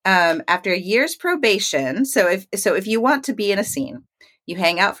 After a year's probation, so if you want to be in a scene, you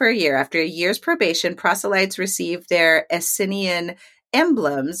hang out for a year. After a year's probation, proselytes receive their Essenean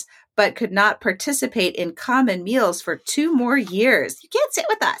emblems, but could not participate in common meals for 2 more years. You can't sit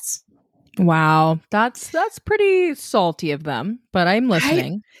with us. Wow. That's pretty salty of them, but I'm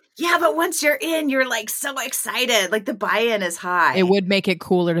listening. Yeah, but once you're in, you're like so excited. Like the buy-in is high. It would make it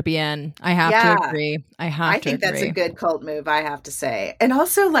cooler to be in. I have to agree. I think that's a good cult move, I have to say. And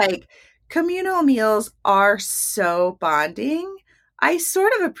also like communal meals are so bonding. I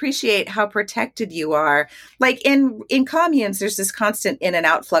sort of appreciate how protected you are. Like in communes, there's this constant in and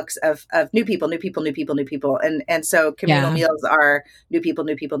out flux of new people. And so communal meals are new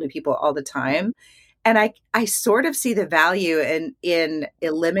people all the time. And I sort of see the value in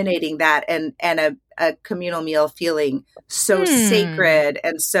eliminating that and a communal meal feeling so sacred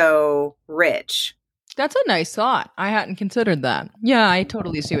and so rich. That's a nice thought. I hadn't considered that. Yeah, I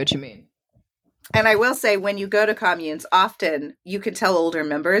totally see what you mean. And I will say, when you go to communes, often you can tell older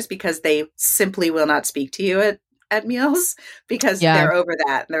members because they simply will not speak to you at meals because they're over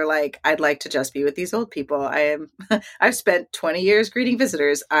that. And they're like, I'd like to just be with these old people. I've spent 20 years greeting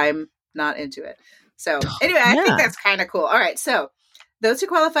visitors. I'm not into it. So anyway, I think that's kind of cool. All right. So those who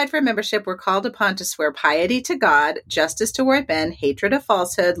qualified for membership were called upon to swear piety to God, justice toward men, hatred of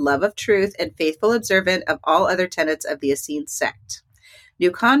falsehood, love of truth, and faithful observance of all other tenets of the Essenes sect.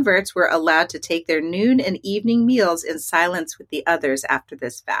 New converts were allowed to take their noon and evening meals in silence with the others after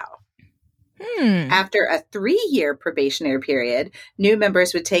this vow. After a 3-year probationary period, new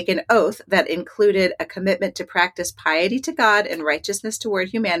members would take an oath that included a commitment to practice piety to God and righteousness toward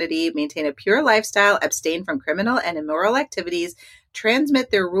humanity, maintain a pure lifestyle, abstain from criminal and immoral activities, transmit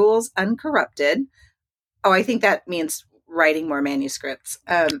their rules uncorrupted. Oh, I think that means writing more manuscripts.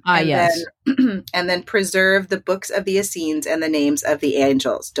 Yes. And then preserve the books of the Essenes and the names of the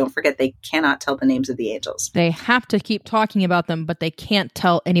angels. Don't forget, they cannot tell the names of the angels. They have to keep talking about them, but they can't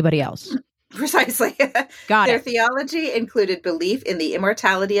tell anybody else. Precisely. Their theology included belief in the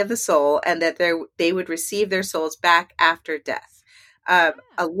immortality of the soul and that they would receive their souls back after death. A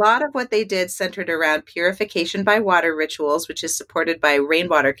lot of what they did centered around purification by water rituals, which is supported by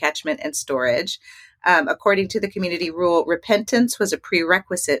rainwater catchment and storage. According to the community rule, repentance was a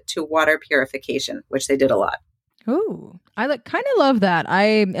prerequisite to water purification, which they did a lot. Ooh, I kind of love that.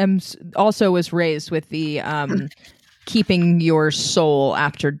 I also was raised with the keeping your soul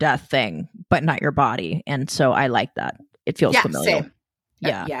after death thing, but not your body. And so I like that. It feels familiar. Same.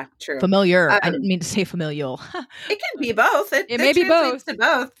 Yeah, true. Familiar. I didn't mean to say familial. It can be both. It may be both. To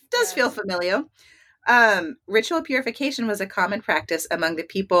both. It does feel familiar. Ritual purification was a common practice among the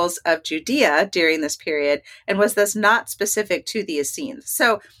peoples of Judea during this period and was thus not specific to the Essenes.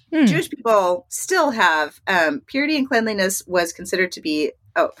 So Jewish people still have purity and cleanliness was considered to be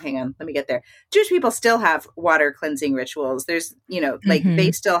hang on, let me get there. Jewish people still have water cleansing rituals. There's,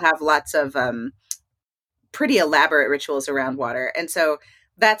 they still have lots of pretty elaborate rituals around water. And so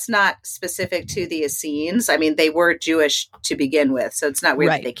that's not specific to the Essenes. I mean, they were Jewish to begin with, so it's not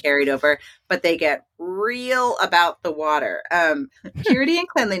weird that they carried over, but they get real about the water. Purity and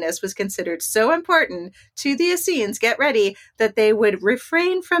cleanliness was considered so important to the Essenes, get ready, that they would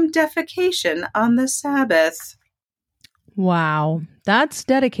refrain from defecation on the Sabbath. Wow, that's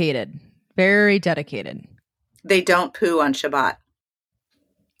dedicated. Very dedicated. They don't poo on Shabbat.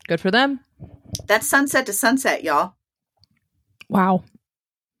 Good for them. That's sunset to sunset, y'all. Wow.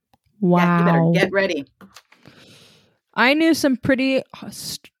 Yeah, you better get ready. I knew some pretty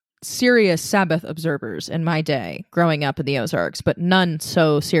serious Sabbath observers in my day growing up in the Ozarks, but none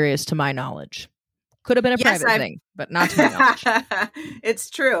so serious to my knowledge. Could have been a private thing, but not to my knowledge. It's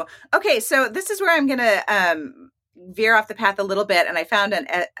true. Okay, so this is where I'm going to veer off the path a little bit, and I found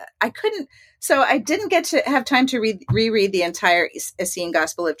I didn't get to have time to reread the entire Essene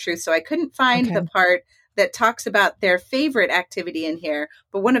Gospel of Truth, so I couldn't find the part that talks about their favorite activity in here,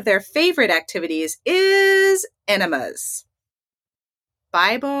 but one of their favorite activities is enemas.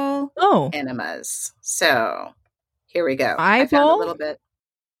 Bible enemas. So here we go. I found a little bit.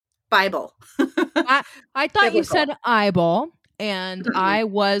 Bible. I thought you said eyeball, and I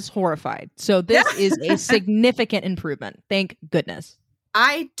was horrified. So this is a significant improvement. Thank goodness.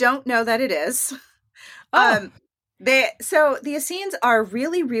 I don't know that it is. So the Essenes are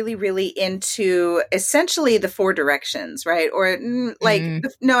really, really, really into essentially the 4 directions, right? Or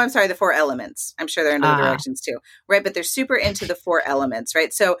the 4 elements. I'm sure there are no directions too, right? But they're super into the 4 elements,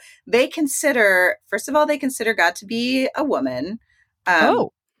 right? So they consider, first of all, God to be a woman,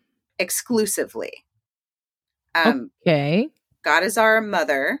 exclusively. Okay. God is our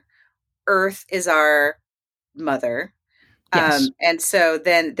mother. Earth is our mother. Yes. And so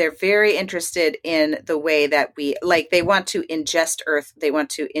then they're very interested in the way that they want to ingest earth, they want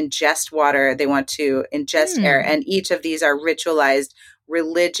to ingest water, they want to ingest air. And each of these are ritualized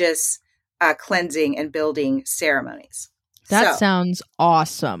religious cleansing and building ceremonies. That sounds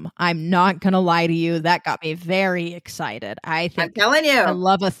awesome. I'm not going to lie to you. That got me very excited. I'm telling you. I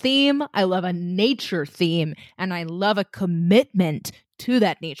love a theme. I love a nature theme. And I love a commitment to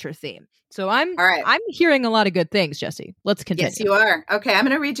that nature theme. So I'm hearing a lot of good things, Jesse. Let's continue. Yes, you are. Okay, I'm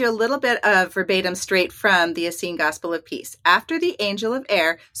going to read you a little bit of verbatim straight from the Essene Gospel of Peace. After the angel of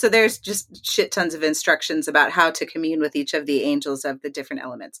air, so there's just shit tons of instructions about how to commune with each of the angels of the different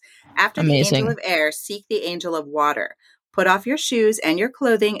elements. After the angel of air, seek the angel of water. Put off your shoes and your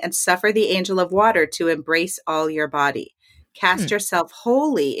clothing and suffer the angel of water to embrace all your body. Cast yourself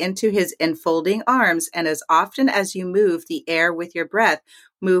wholly into his enfolding arms, and as often as you move the air with your breath,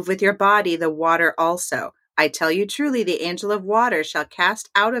 move with your body the water also. I tell you truly, the angel of water shall cast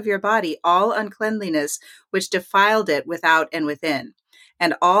out of your body all uncleanliness which defiled it without and within.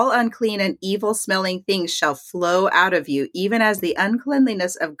 And all unclean and evil-smelling things shall flow out of you, even as the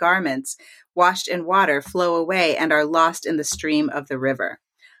uncleanliness of garments washed in water flow away and are lost in the stream of the river.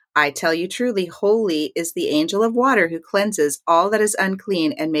 I tell you truly, holy is the angel of water who cleanses all that is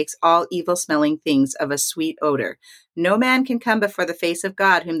unclean and makes all evil-smelling things of a sweet odor. No man can come before the face of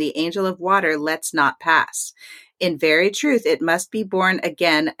God whom the angel of water lets not pass. In very truth, it must be born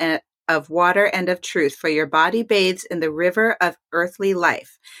again of water and of truth, for your body bathes in the river of earthly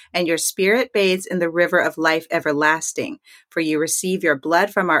life, and your spirit bathes in the river of life everlasting. For you receive your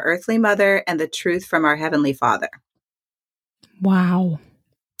blood from our earthly mother and the truth from our heavenly Father. Wow.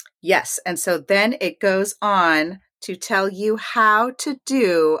 Yes. And so then it goes on to tell you how to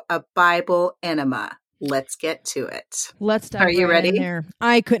do a Bible enema. Let's get to it. Let's dive Are you right in ready? there.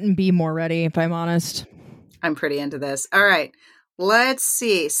 I couldn't be more ready, if I'm honest. I'm pretty into this. All right. Let's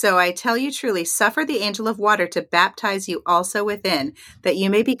see. So I tell you truly, suffer the angel of water to baptize you also within, that you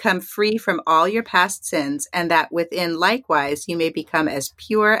may become free from all your past sins, and that within likewise you may become as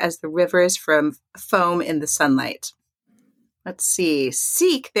pure as the rivers from foam in the sunlight. Let's see.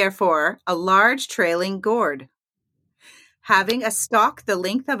 Seek, therefore, a large trailing gourd, having a stalk the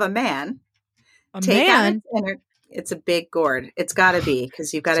length of a man. Take out its inner. It's a big gourd. It's got to be,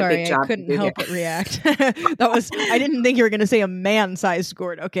 because you've got a big job. I couldn't to do help here. but react. I didn't think you were going to say a man-sized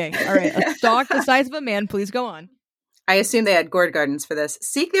gourd. Okay. All right. A stalk the size of a man. Please go on. I assume they had gourd gardens for this.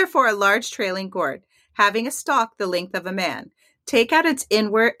 Seek, therefore, a large trailing gourd, having a stalk the length of a man. Take out its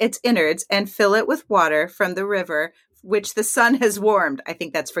innards, and fill it with water from the river, which the sun has warmed. I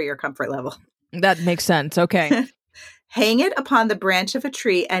think that's for your comfort level. That makes sense. Okay. Hang it upon the branch of a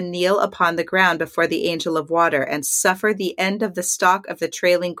tree and kneel upon the ground before the angel of water, and suffer the end of the stalk of the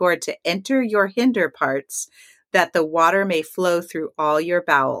trailing gourd to enter your hinder parts, that the water may flow through all your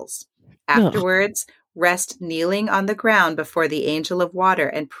bowels. Afterwards, rest kneeling on the ground before the angel of water,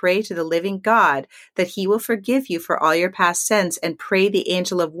 and pray to the living God that he will forgive you for all your past sins, and pray the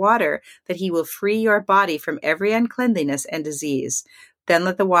angel of water that he will free your body from every uncleanliness and disease. Then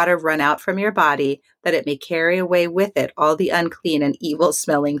let the water run out from your body, that it may carry away with it all the unclean and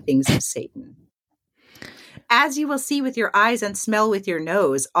evil-smelling things of Satan. As you will see with your eyes and smell with your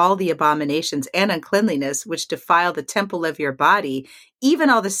nose all the abominations and uncleanliness which defile the temple of your body, even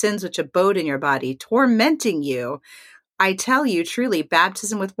all the sins which abode in your body, tormenting you, I tell you truly,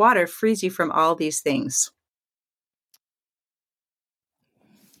 baptism with water frees you from all these things.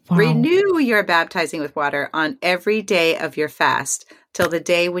 Wow. Renew your baptizing with water on every day of your fast, till the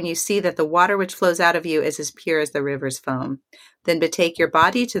day when you see that the water which flows out of you is as pure as the river's foam. Then betake your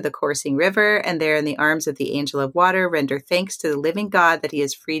body to the coursing river, and there in the arms of the angel of water render thanks to the living God that he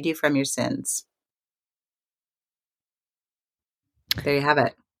has freed you from your sins. There you have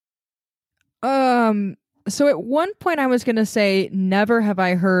it. So at one point I was going to say, never have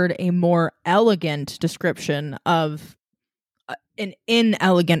I heard a more elegant description of an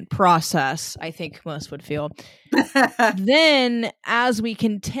inelegant process, I think most would feel. Then, as we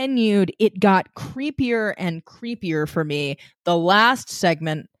continued, it got creepier and creepier for me. The last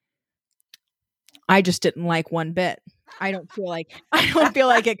segment, I just didn't like one bit. I don't feel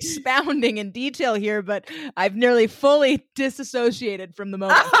like expounding in detail here, but I've nearly fully disassociated from the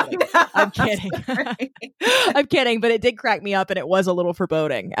moment. I'm kidding. I'm kidding, but it did crack me up, and it was a little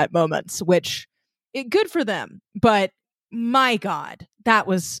foreboding at moments, which good for them, but my God, that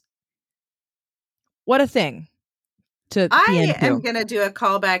was what a thing to be into. I am going to do a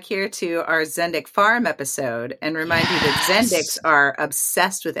callback here to our Zendik Farm episode and remind you that Zendiks are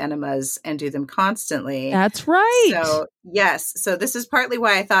obsessed with enemas and do them constantly. That's right. So, yes. So this is partly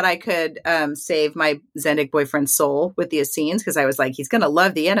why I thought I could save my Zendik boyfriend's soul with the Essenes, because I was like, he's going to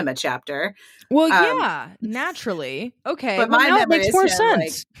love the enema chapter. Well, yeah, naturally. Okay. But well, my memory makes is more him,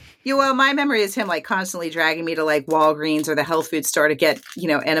 sense. My memory is him like constantly dragging me to like Walgreens or the health food store to get,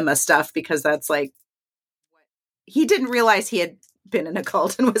 enema stuff, because that's like, he didn't realize he had been in a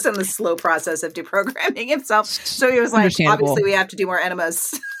cult and was in the slow process of deprogramming himself. So he was like, obviously we have to do more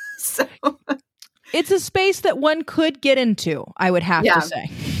enemas. So it's a space that one could get into, I would have to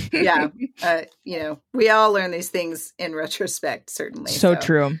say. Yeah. We all learn these things in retrospect, certainly. So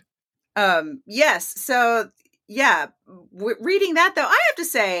true. Yes. So yeah, reading that though, I have to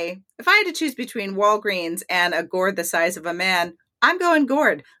say, if I had to choose between Walgreens and a gourd the size of a man, I'm going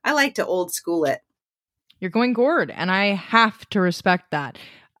gourd. I like to old school it. You're going gourd, and I have to respect that.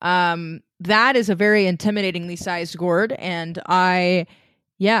 That is a very intimidatingly sized gourd, and I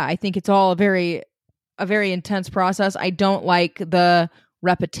think it's all a very intense process. I don't like the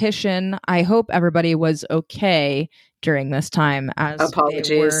repetition. I hope everybody was okay during this time as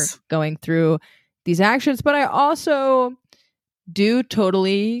they were going through these actions, but I also do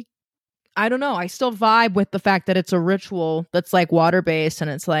totally, I don't know, I still vibe with the fact that it's a ritual that's like water-based, and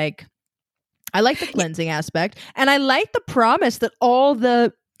it's like, I like the cleansing aspect, and I like the promise that all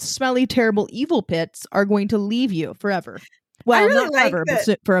the smelly, terrible, evil pits are going to leave you forever. Well, really not forever,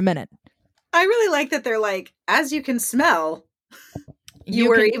 but for a minute. I really like that they're like, as you can smell, you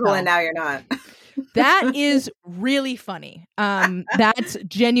were evil tell. And now you're not. That is really funny. That's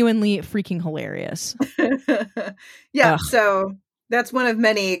genuinely freaking hilarious. Yeah, ugh. So that's one of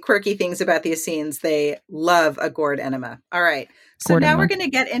many quirky things about the Essenes. They love a gourd enema. All right. So now we're going to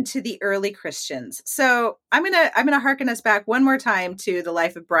get into the early Christians. So I'm gonna harken us back one more time to the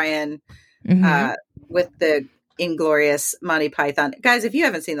life of Brian with the inglorious Monty Python. Guys, if you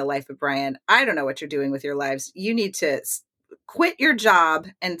haven't seen the life of Brian, I don't know what you're doing with your lives. You need to quit your job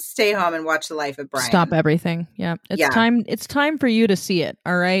and stay home and watch the life of Brian. Stop everything. Yeah. It's time for you to see it.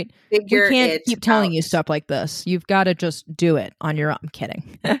 All right. We can't keep telling you stuff like this. You've got to just do it on your own. I'm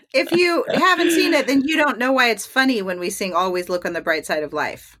kidding. If you haven't seen it, then you don't know why it's funny when we sing Always Look on the Bright Side of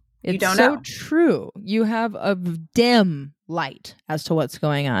Life. You don't know. It's so true. You have a dim light as to what's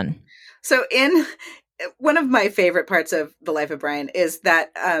going on. So one of my favorite parts of the life of Brian is that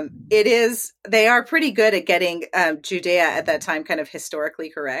they are pretty good at getting Judea at that time kind of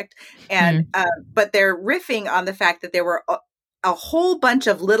historically correct. And but they're riffing on the fact that there were a whole bunch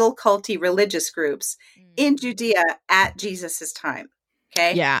of little culty religious groups in Judea at Jesus's time.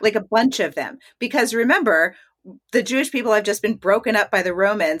 Okay. Yeah. Like a bunch of them. Because remember, the Jewish people have just been broken up by the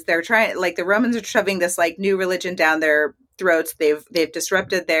Romans. They're the Romans are shoving this like new religion down their throats. They've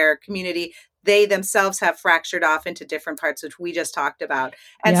disrupted their community. They themselves have fractured off into different parts, which we just talked about.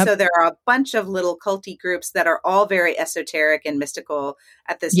 And so there are a bunch of little culty groups that are all very esoteric and mystical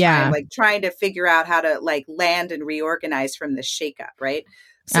at this time, like trying to figure out how to like land and reorganize from this shakeup, right?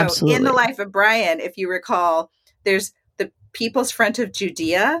 So in the life of Brian, if you recall, there's the People's Front of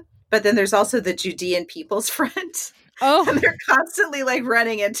Judea, but then there's also the Judean People's Front. Oh, and they're constantly like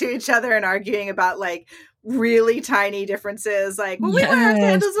running into each other and arguing about like really tiny differences. Like, well, we wear our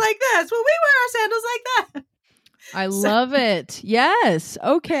sandals like this. Well, we wear our sandals like that. I love it. Yes.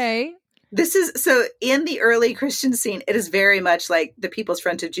 Okay. This is so in the early Christian scene, it is very much like the People's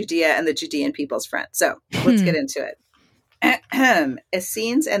Front of Judea and the Judean People's Front. So let's get into it.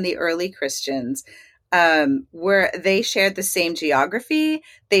 Essenes and the early Christians they shared the same geography.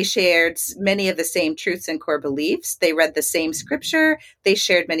 They shared many of the same truths and core beliefs. They read the same scripture. They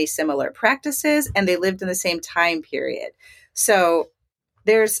shared many similar practices, and they lived in the same time period. So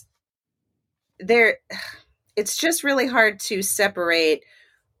it's just really hard to separate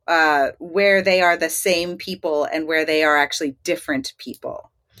where they are the same people and where they are actually different people.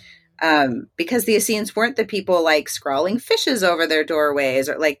 Because the Essenes weren't the people like scrawling fishes over their doorways,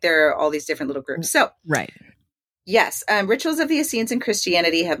 or like there are all these different little groups. So, right. Yes. Rituals of the Essenes and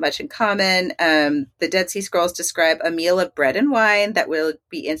Christianity have much in common. The Dead Sea Scrolls describe a meal of bread and wine that will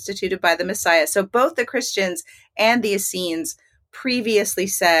be instituted by the Messiah. So both the Christians and the Essenes previously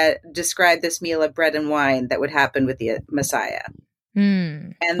described this meal of bread and wine that would happen with the Messiah.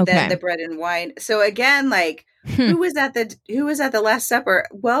 And then the bread and wine. So again, like who was at the Last Supper?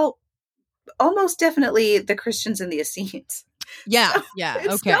 Well, almost definitely the Christians and the Essenes. Yeah. So yeah.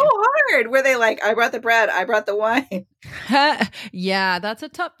 It's so hard. Were they like, I brought the bread, I brought the wine. Yeah. That's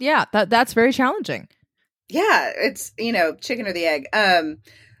that's very challenging. Yeah. It's, chicken or the egg.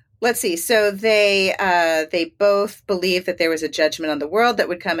 Let's see. So they both believed that there was a judgment on the world that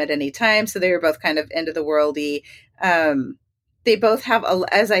would come at any time. So they were both kind of end of the worldy. They both have,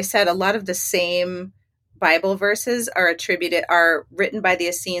 as I said, a lot of the same Bible verses are written by the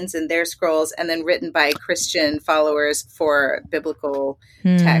Essenes in their scrolls, and then written by Christian followers for biblical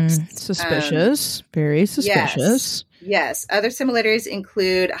texts. Suspicious. Very suspicious. Yes. Other similarities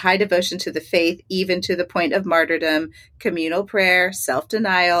include high devotion to the faith, even to the point of martyrdom, communal prayer,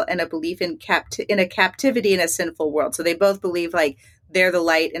 self-denial, and a belief in a captivity in a sinful world. So they both believe like they're the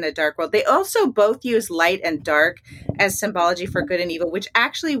light in a dark world. They also both use light and dark as symbology for good and evil, which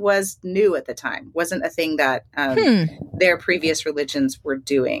actually was new at the time. Wasn't a thing that their previous religions were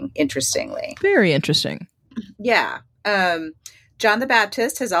doing, interestingly. Very interesting. Yeah. John the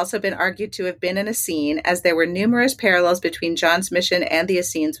Baptist has also been argued to have been an Essene, as there were numerous parallels between John's mission and the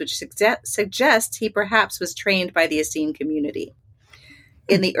Essenes, which suggests he perhaps was trained by the Essene community.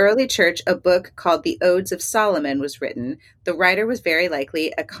 In the early church, a book called the Odes of Solomon was written. The writer was very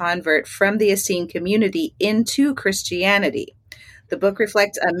likely a convert from the Essene community into Christianity. The book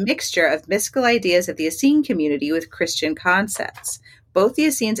reflects a mixture of mystical ideas of the Essene community with Christian concepts. Both the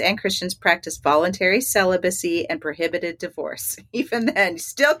Essenes and Christians practiced voluntary celibacy and prohibited divorce. Even then, you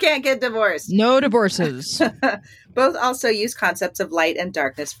still can't get divorced. No divorces. Both also use concepts of light and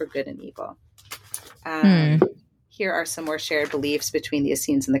darkness for good and evil. Here are some more shared beliefs between the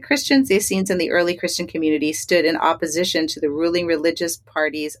Essenes and the Christians. The Essenes and the early Christian community stood in opposition to the ruling religious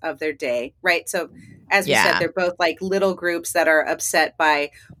parties of their day, right? So, as we said, they're both like little groups that are upset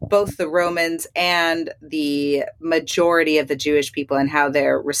by both the Romans and the majority of the Jewish people and how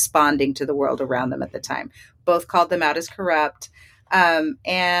they're responding to the world around them at the time. Both called them out as corrupt.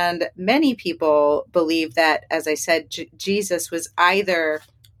 And many people believe that, as I said, Jesus was either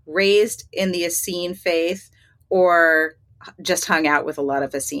raised in the Essene faith or just hung out with a lot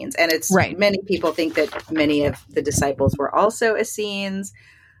of Essenes. And it's many people think that many of the disciples were also Essenes.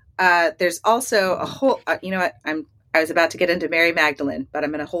 There's also a whole, you know what? I was about to get into Mary Magdalene, but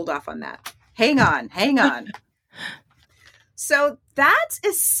I'm going to hold off on that. Hang on. So that's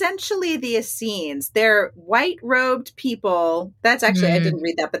essentially the Essenes. They're white-robed people. That's actually, I didn't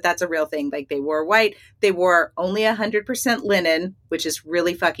read that, but that's a real thing. Like, they wore white. They wore only 100% linen, which is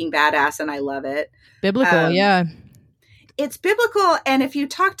really fucking badass, and I love it. Biblical, yeah. It's biblical, and if you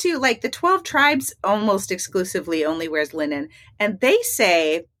talk to, like, the 12 tribes almost exclusively only wears linen, and they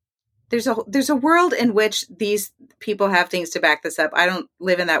say there's a world in which these people have things to back this up. I don't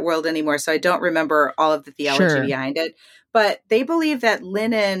live in that world anymore, so I don't remember all of the theology behind it. But they believe that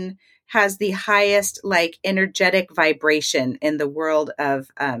linen has the highest, like, energetic vibration in the world of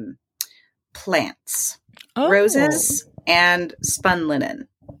plants. Roses and spun linen,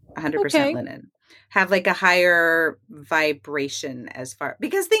 100% linen, have like a higher vibration as far,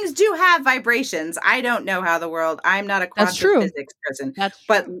 because things do have vibrations. I don't know how the world, I'm not a quantum physics person,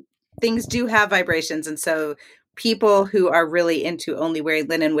 but things do have vibrations. And so people who are really into only wearing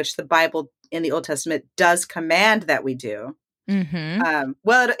linen, which the Bible in the Old Testament does command that we do.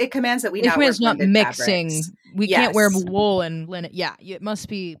 Well, it commands that we not mixing. Fabrics. We can't wear wool and linen. Yeah, it must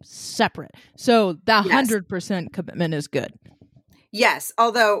be separate. So that 100% commitment is good. Yes,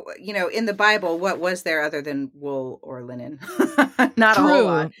 although, you know, in the Bible, what was there other than wool or linen? Not a whole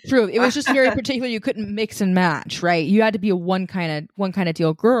lot. True. It was just very particular. You couldn't mix and match, right? You had to be a one kind of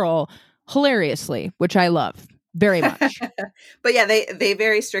deal girl, hilariously, which I love very much. But yeah, they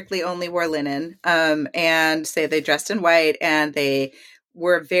very strictly only wore linen, and say they dressed in white, and they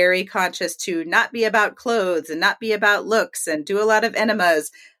were very conscious to not be about clothes and not be about looks and do a lot of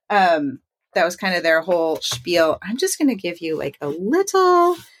enemas. That was kind of their whole spiel. I'm just going to give you like a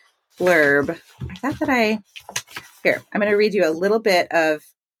little blurb. I'm going to read you a little bit of,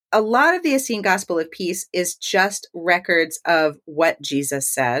 a lot of the Essene Gospel of Peace is just records of what Jesus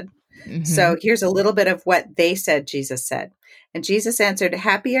said. So here's a little bit of what they said Jesus said. And Jesus answered,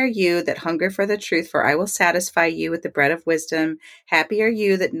 "Happy are you that hunger for the truth, for I will satisfy you with the bread of wisdom. Happy are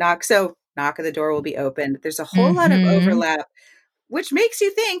you that knock. So knock and the door will be opened." There's a whole lot of overlap, which makes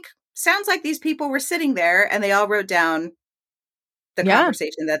you think, sounds like these people were sitting there and they all wrote down the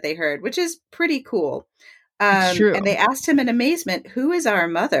conversation that they heard, which is pretty cool. And they asked him in amazement, "Who is our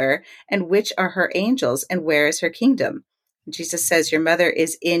mother, and which are her angels, and where is her kingdom?" Jesus says, "Your mother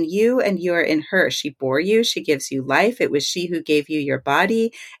is in you and you are in her. She bore you. She gives you life. It was she who gave you your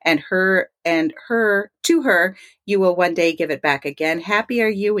body, and to her you will one day give it back again. Happy are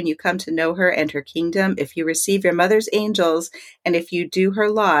you when you come to know her and her kingdom. If you receive your mother's angels, and if you do her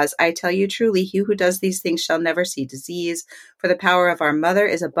laws, I tell you truly, he who does these things shall never see disease. For the power of our mother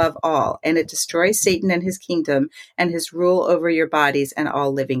is above all, and it destroys Satan and his kingdom and his rule over your bodies and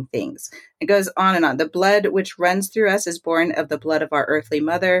all living things." It goes on and on. "The blood which runs through us is born of the blood of our earthly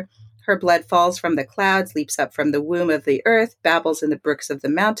mother. Her blood falls from the clouds, leaps up from the womb of the earth, babbles in the brooks of the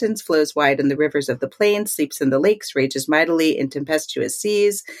mountains, flows wide in the rivers of the plains, sleeps in the lakes, rages mightily in tempestuous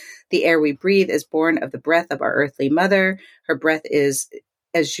seas. The air we breathe is born of the breath of our earthly mother. Her breath is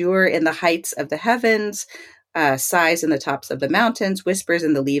azure in the heights of the heavens, sighs in the tops of the mountains, whispers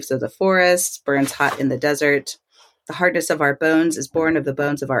in the leaves of the forests, burns hot in the desert. The hardness of our bones is born of the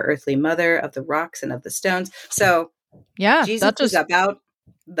bones of our earthly mother, of the rocks and of the stones." So Jesus is about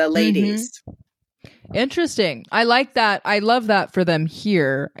the ladies. Interesting. I like that. I love that for them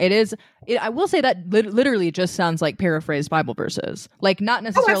here. I will say that literally just sounds like paraphrased Bible verses, like not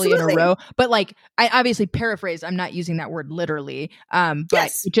necessarily in a row, but like I obviously paraphrase. I'm not using that word literally.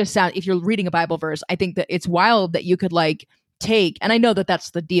 But it just sounds, if you're reading a Bible verse, I think that it's wild that you could like take, and I know that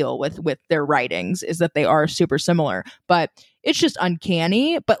that's the deal with their writings, is that they are super similar, but it's just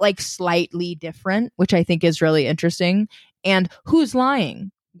uncanny, but like slightly different, which I think is really interesting. And who's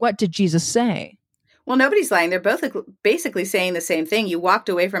lying? What did Jesus say? Well, nobody's lying. They're both basically saying the same thing. You walked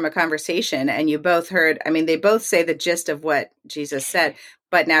away from a conversation and you both heard, I mean, they both say the gist of what Jesus said.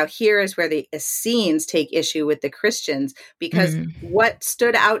 But now here is where the Essenes take issue with the Christians, because what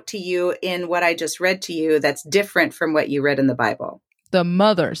stood out to you in what I just read to you that's different from what you read in the Bible? The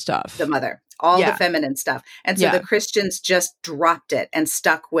mother stuff. The mother. All the feminine stuff. And so the Christians just dropped it and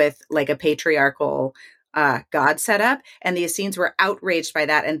stuck with like a patriarchal God set up. And the Essenes were outraged by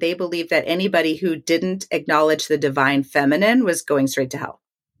that. And they believed that anybody who didn't acknowledge the divine feminine was going straight to hell.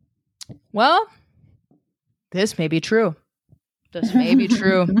 Well, this may be true. This may be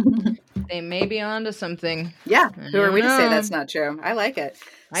true. They may be onto something. Yeah. Who are we to say that's not true? I like it.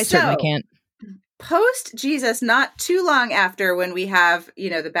 I certainly can't. Post Jesus, not too long after, when we have,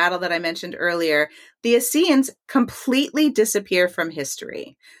 the battle that I mentioned earlier, the Essenes completely disappear from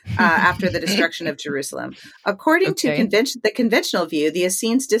history after the destruction of Jerusalem. According to the conventional view, the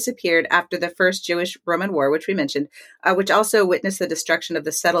Essenes disappeared after the First Jewish-Roman War, which we mentioned, which also witnessed the destruction of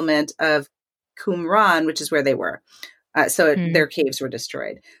the settlement of Qumran, which is where they were. Their caves were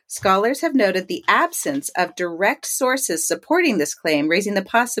destroyed. Scholars have noted the absence of direct sources supporting this claim, raising the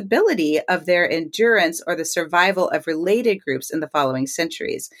possibility of their endurance or the survival of related groups in the following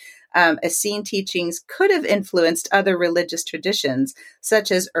centuries. Essene teachings could have influenced other religious traditions,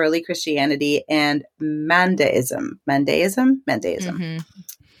 such as early Christianity and Mandaism.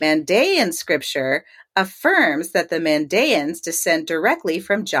 Mandaean scripture affirms that the Mandaeans descend directly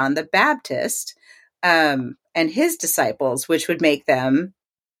from John the Baptist, and his disciples, which would make them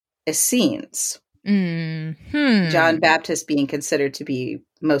Essenes. John Baptist being considered to be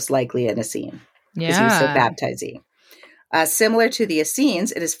most likely an Essene, because he was so baptizing. Similar to the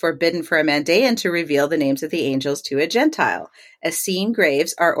Essenes, it is forbidden for a Mandaean to reveal the names of the angels to a Gentile. Essene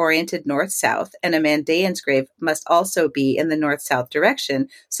graves are oriented north-south, and a Mandaean's grave must also be in the north-south direction,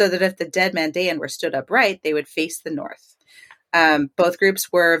 so that if the dead Mandaean were stood upright, they would face the north. Both groups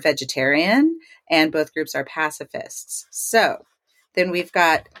were vegetarian, and both groups are pacifists. So then we've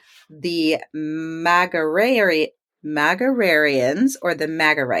got the Magararians, or the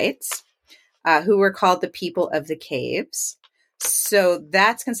Magarites, who were called the people of the caves. So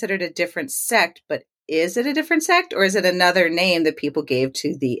that's considered a different sect, but is it a different sect, or is it another name that people gave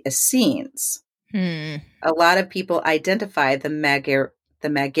to the Essenes? A lot of people identify the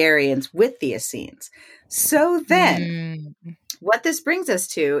Magarians with the Essenes. So then what this brings us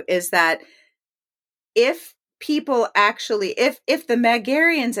to is that if people actually, if the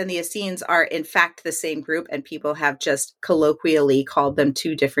Magarians and the Essenes are in fact the same group, and people have just colloquially called them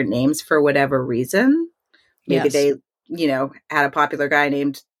two different names for whatever reason, maybe they, had a popular guy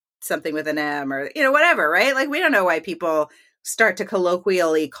named something with an M, or, whatever, right? Like, we don't know why people start to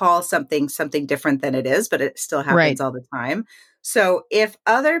colloquially call something different than it is, but it still happens all the time. So if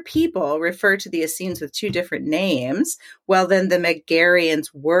other people refer to the Essenes with two different names, well, then the Megarians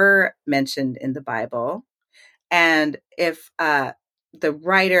were mentioned in the Bible. And if the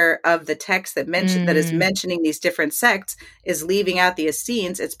writer of the text that is mentioning these different sects is leaving out the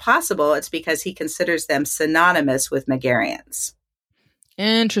Essenes, it's possible it's because he considers them synonymous with Megarians.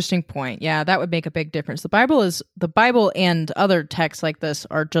 Interesting point. Yeah, that would make a big difference. The Bible and other texts like this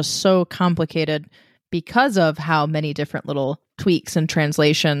are just so complicated because of how many different little tweaks and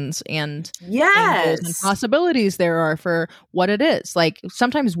translations and angles and possibilities there are for what it is. Like,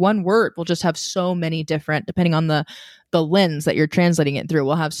 sometimes one word will just have so many different, depending on the lens that you're translating it through,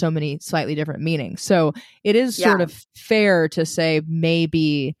 will have so many slightly different meanings. So it is sort of fair to say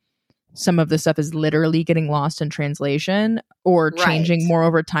maybe some of the stuff is literally getting lost in translation or changing more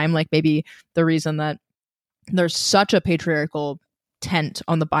over time. Like, maybe the reason that there's such a patriarchal tent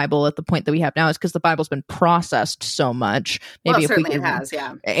on the Bible at the point that we have now is because the Bible's been processed so much. Maybe it has.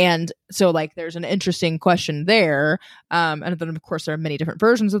 And so, like, there's an interesting question there. And then, of course, there are many different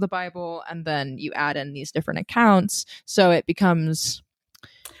versions of the Bible, and then you add in these different accounts, so it becomes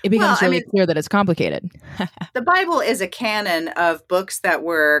really clear that it's complicated. The Bible is a canon of books that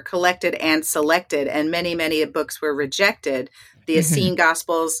were collected and selected, and many, many books were rejected. The Essene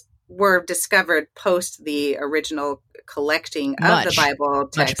Gospels were discovered post the original collecting of the Bible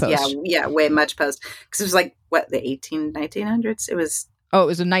text. Way much post. Because it was like, the 1900s? It was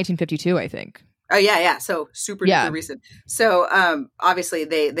in 1952, I think. Oh, yeah. So super duper recent. So obviously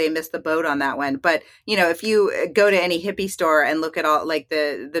they missed the boat on that one. But, if you go to any hippie store and look at all, like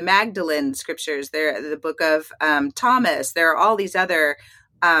the Magdalene scriptures, there, the book of Thomas, there are all these other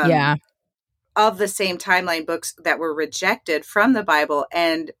of the same timeline books that were rejected from the Bible.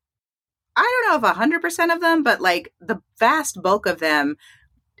 And I don't know if 100% of them, but like the vast bulk of them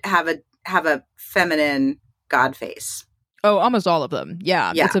have a feminine god face. Oh, almost all of them.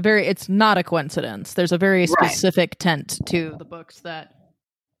 Yeah. Yeah. It's not a coincidence. There's a very Right. specific tent to the books that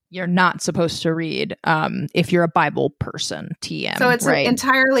you're not supposed to read if you're a Bible person, TM. So it's right?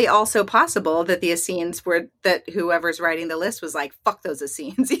 entirely also possible that the Essenes that whoever's writing the list was like, fuck those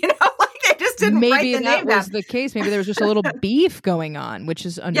Essenes, like they just didn't write Maybe the that name down. was the case. Maybe there was just a little beef going on, which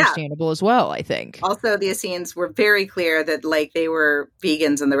is understandable as well, I think. Also, the Essenes were very clear that like they were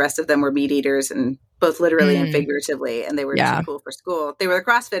vegans and the rest of them were meat eaters, and both literally and figuratively, and they were too cool for school. They were the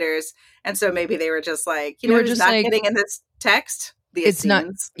CrossFitters, and so maybe they were just like, who's just not getting in this text? The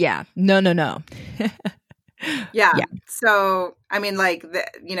Essenes. No. Yeah. So, I mean, like,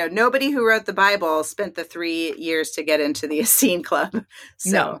 nobody who wrote the Bible spent the 3 years to get into the Essene Club.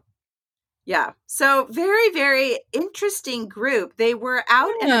 So, no. Yeah. So very, very interesting group. They were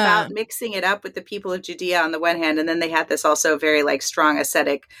out and about mixing it up with the people of Judea on the one hand. And then they had this also very like strong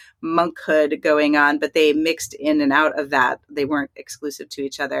ascetic monkhood going on, but they mixed in and out of that. They weren't exclusive to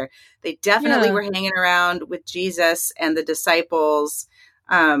each other. They definitely were hanging around with Jesus and the disciples.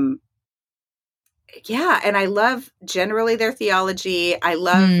 And I love generally their theology. I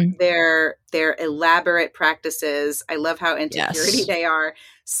love their elaborate practices. I love how into purity they are.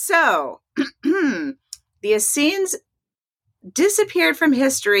 So the Essenes disappeared from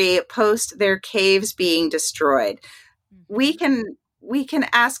history post their caves being destroyed. We can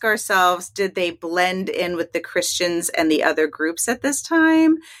ask ourselves, did they blend in with the Christians and the other groups at this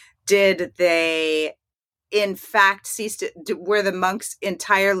time? Did they in fact were the monks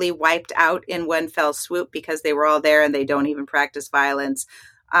entirely wiped out in one fell swoop because they were all there and they don't even practice violence?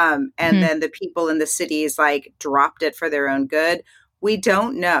 And then the people in the cities like dropped it for their own good. We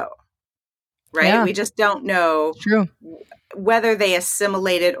don't know, right? Yeah. We just don't know whether they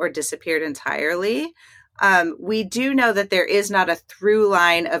assimilated or disappeared entirely. We do know that there is not a through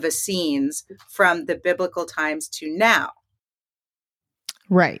line of Essenes from the biblical times to now.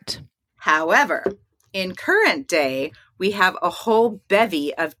 Right. However, in current day, we have a whole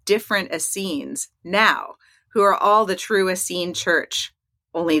bevy of different Essenes now who are all the true Essene church.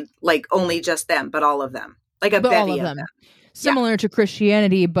 Only just them, but all of them. Like a bevy of them. Similar to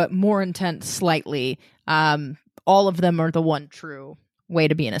Christianity, but more intense slightly. All of them are the one true way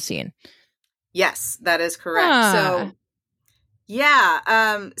to be an Essene. Yes, that is correct. So,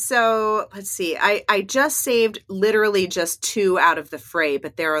 so let's see. I just saved literally just 2 out of the fray,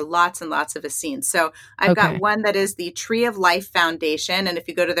 but there are lots and lots of Essenes. So I've got one that is the Tree of Life Foundation. And if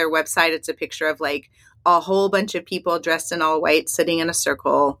you go to their website, it's a picture of like a whole bunch of people dressed in all white sitting in a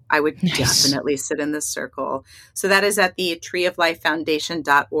circle. I would definitely sit in this circle. So that is at the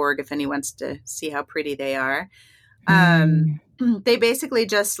treeoflifefoundation.org if anyone wants to see how pretty they are. They basically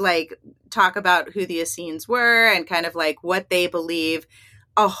just like talk about who the Essenes were and kind of like what they believe.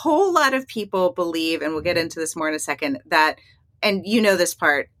 A whole lot of people believe, and we'll get into this more in a second, that, and this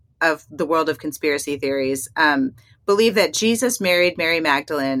part of the world of conspiracy theories, believe that Jesus married Mary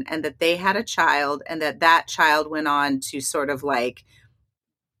Magdalene and that they had a child and that child went on to sort of like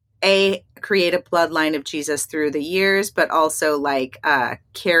create a bloodline of Jesus through the years, but also like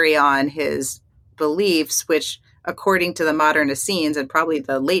carry on his beliefs, which according to the modern Essenes and probably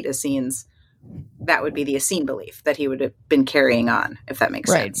the late Essenes, that would be the Essene belief that he would have been carrying on, if that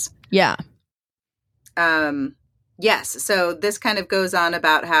makes sense. Yeah. Yes. So this kind of goes on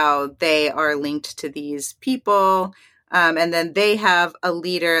about how they are linked to these people. And then they have a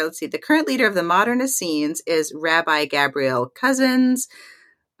leader. Let's see. The current leader of the modern Essenes is Rabbi Gabriel Cousins.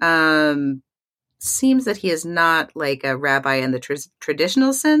 Seems that he is not like a rabbi in the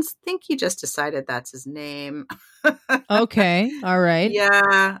traditional sense. I think he just decided that's his name. Okay. All right.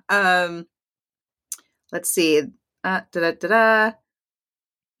 Yeah. Let's see.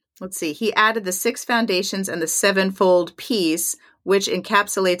 Let's see. He added the 6 foundations and the 7-fold piece, which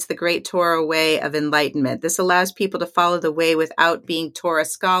encapsulates the great Torah way of enlightenment. This allows people to follow the way without being Torah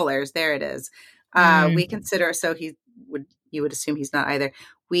scholars. There it is. We consider, you would assume he's not either.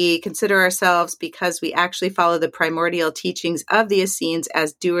 We consider ourselves, because we actually follow the primordial teachings of the Essenes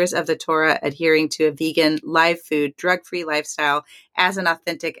as doers of the Torah, adhering to a vegan, live food, drug-free lifestyle as an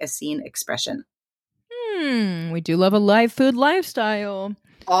authentic Essene expression. We do love a live food lifestyle.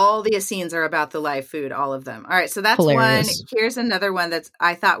 All the Essenes are about the live food, all of them. All right, so that's hilarious. One. Here's another one that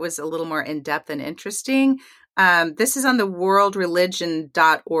I thought was a little more in-depth and interesting. This is on the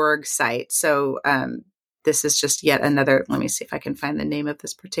worldreligion.org site. So this is just yet another, let me see if I can find the name of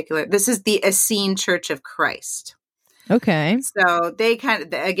this particular. This is the Essene Church of Christ. Okay. So they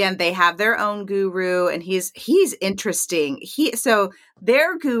again, they have their own guru, and he's interesting. So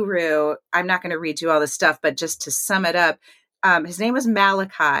their guru, I'm not going to read you all this stuff, but just to sum it up, his name was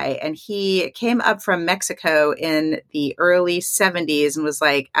Malachi, and he came up from Mexico in the early 70s and was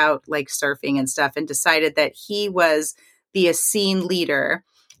like out like surfing and stuff, and decided that he was the Essene leader.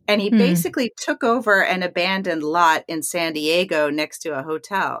 And he basically took over an abandoned lot in San Diego next to a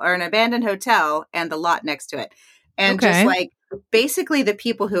hotel, or an abandoned hotel and the lot next to it. And just like basically the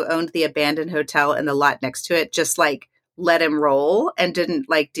people who owned the abandoned hotel and the lot next to it just like let him roll and didn't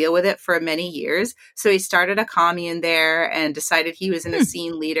like deal with it for many years. So he started a commune there and decided he was an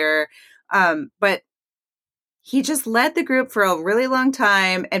Essene leader. But he just led the group for a really long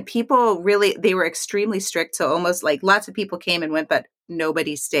time, and people they were extremely strict. So almost like lots of people came and went, but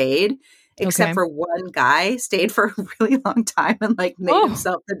nobody stayed except for one guy stayed for a really long time and like made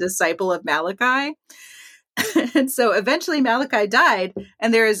himself the disciple of Malachi. And so eventually Malachi died,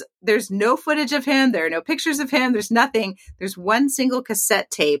 and there's no footage of him. There are no pictures of him. There's nothing. There's one single cassette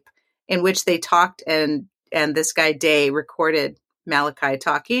tape in which they talked, and this guy Day recorded Malachi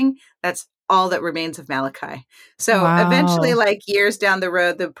talking. That's all that remains of Malachi. So eventually, like years down the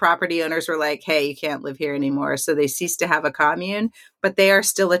road, the property owners were like, hey, you can't live here anymore. So they ceased to have a commune, but they are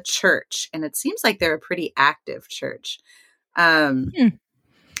still a church. And it seems like they're a pretty active church.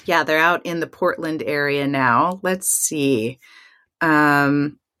 Yeah, they're out in the Portland area now. Let's see. They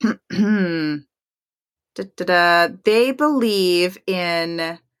believe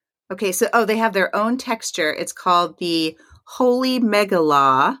in, they have their own texture. It's called the Holy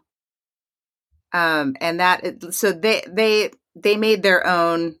Megillah. So they made their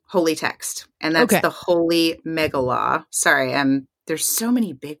own holy text, and that's the Holy Megillah. Sorry, there's so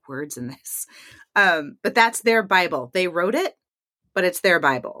many big words in this. But that's their Bible. They wrote it, but it's their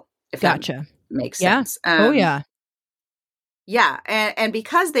Bible, if that makes sense. Yeah. And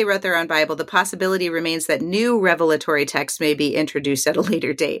because they wrote their own Bible, the possibility remains that new revelatory texts may be introduced at a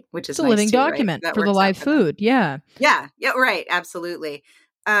later date, which is a living document for the live food. Yeah. Yeah, right. Absolutely.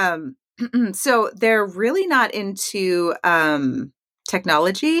 So they're really not into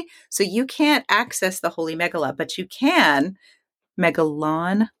technology. So you can't access the Holy Megillah, but you can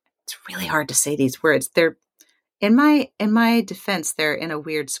Megillon. It's really hard to say these words. They're in my defense, they're in a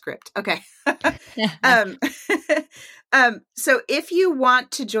weird script. Okay. So if you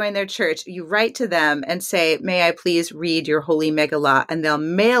want to join their church, you write to them and say, may I please read your Holy Megillah, and they'll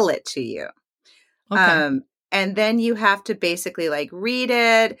mail it to you. Okay. And then you have to basically like read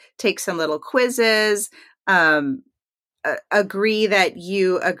it, take some little quizzes, agree that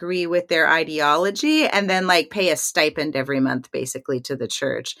you agree with their ideology, and then like pay a stipend every month basically to the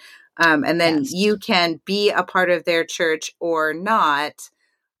church. And then you can be a part of their church or not.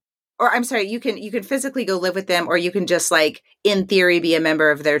 Or I'm sorry, you can physically go live with them, or you can just like in theory be a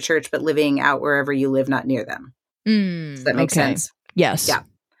member of their church, but living out wherever you live, not near them. Does that make sense? Yes. Yeah.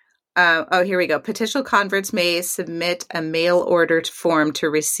 Here we go. Potential converts may submit a mail order form to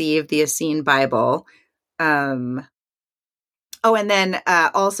receive the Essene Bible. And then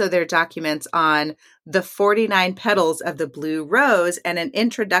also their documents on the 49 petals of the blue rose and an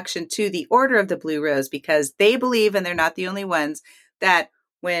introduction to the Order of the Blue Rose, because they believe, and they're not the only ones, that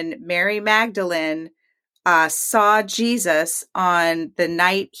when Mary Magdalene saw Jesus on the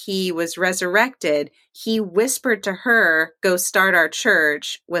night he was resurrected, he whispered to her, go start our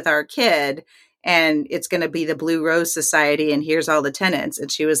church with our kid, and it's going to be the Blue Rose Society, and here's all the tenants.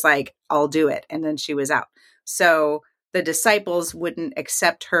 And she was like, I'll do it. And then she was out. So the disciples wouldn't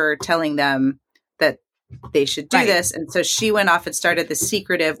accept her telling them that they should do this. And so she went off and started the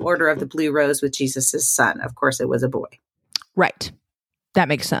secretive Order of the Blue Rose with Jesus's son. Of course, it was a boy. Right. That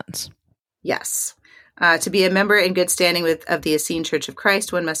makes sense. Yes. To be a member in good standing of the Essene Church of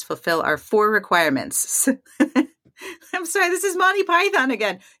Christ, one must fulfill our 4 requirements. I'm sorry, this is Monty Python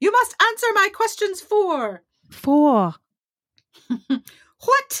again. You must answer my questions 4. 4.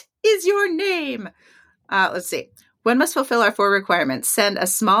 What is your name? Let's see. One must fulfill our 4 requirements. Send a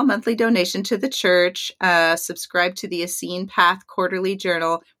small monthly donation to the church, subscribe to the Essene Path Quarterly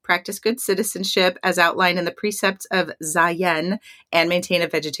Journal, practice good citizenship as outlined in the precepts of Zion, and maintain a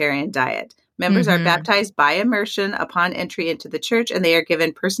vegetarian diet. Members are baptized by immersion upon entry into the church, and they are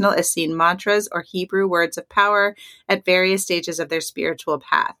given personal Essene mantras or Hebrew words of power at various stages of their spiritual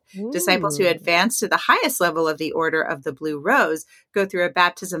path. Ooh. Disciples who advance to the highest level of the Order of the Blue Rose go through a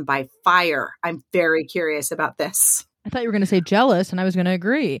baptism by fire. I'm very curious about this. I thought you were going to say jealous, and I was going to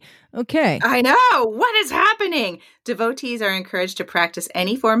agree. Okay. I know. What is happening? Devotees are encouraged to practice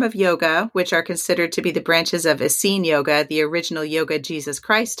any form of yoga, which are considered to be the branches of Essene yoga, the original yoga Jesus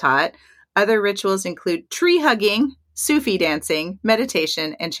Christ taught. Other rituals include tree hugging, Sufi dancing,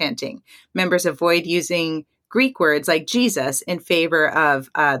 meditation, and chanting. Members avoid using Greek words like Jesus in favor of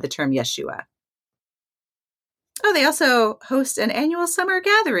the term Yeshua. Oh, they also host an annual summer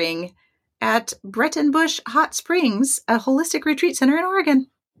gathering at Brettonbush Hot Springs, a holistic retreat center in Oregon.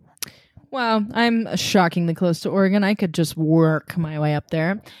 Wow, I'm shockingly close to Oregon. I could just work my way up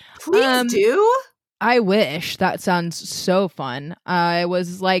there. Please do. I wish. That sounds so fun. I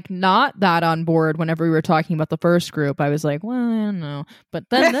was like not that on board whenever we were talking about the first group. I was like, well, I don't know. But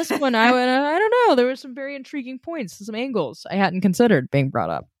then this one, I don't know. There were some very intriguing points, some angles I hadn't considered being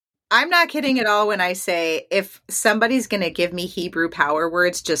brought up. I'm not kidding at all when I say if somebody's going to give me Hebrew power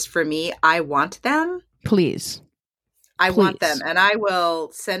words just for me, I want them. Please. I want them, and I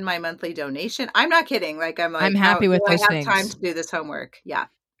will send my monthly donation. I'm not kidding. I'm happy with those things. I things. have time to do this homework. Yeah.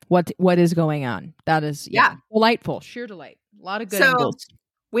 What is going on? That is delightful, sheer delight. A lot of good angles.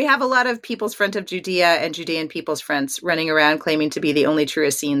 We have a lot of People's Front of Judea and Judean People's Fronts running around claiming to be the only true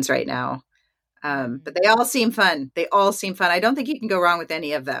Essenes right now. But they all seem fun. I don't think you can go wrong with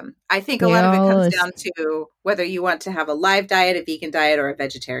any of them. I think a lot of it comes down to whether you want to have a live diet, a vegan diet, or a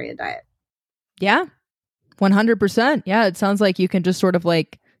vegetarian diet. Yeah. 100%. Yeah, it sounds like you can just sort of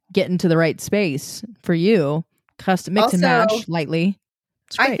like get into the right space for you. Custom mix and match lightly.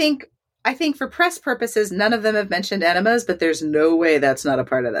 I think for press purposes, none of them have mentioned enemas, but there's no way that's not a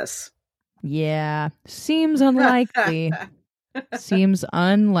part of this. Yeah, seems unlikely. Seems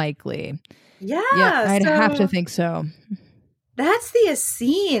unlikely. Yeah, I'd have to think so. That's the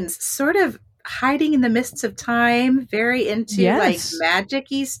Essenes, sort of hiding in the mists of time, very into like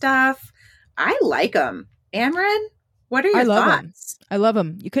magic-y stuff. I like them. Amren, what are your thoughts? I love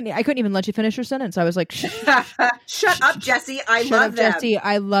them. I couldn't even let you finish your sentence. I was like, shut up, Jesse. I love them. Jesse,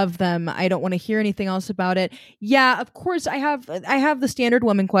 I love them. I don't want to hear anything else about it. Yeah, of course I have the standard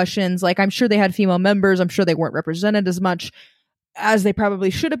woman questions. Like I'm sure they had female members. I'm sure they weren't represented as much as they probably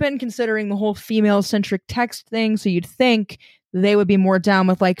should have been considering the whole female centric text thing. So you'd think they would be more down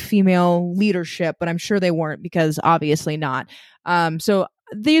with like female leadership, but I'm sure they weren't because obviously not. So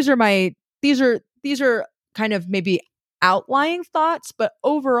these are kind of maybe outlying thoughts, but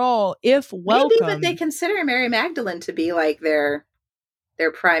overall, if welcome, maybe, but they consider Mary Magdalene to be like their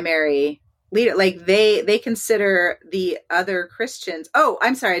primary leader. Like they consider the other Christians. Oh,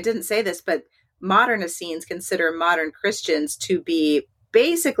 I'm sorry, I didn't say this, but modern Essenes consider modern Christians to be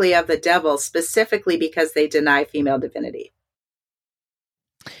basically of the devil, specifically because they deny female divinity.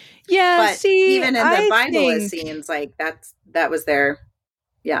 Yeah, but even in the Bible, Essenes, like that was their.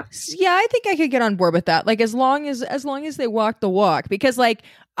 Yeah, I think I could get on board with that. Like as long as they walk the walk, because like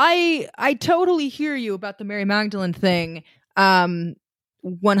I totally hear you about the Mary Magdalene thing,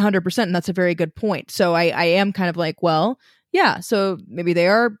 100%, and that's a very good point. So I am kind of like, well, yeah, so maybe they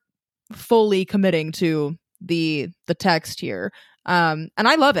are fully committing to the text here, and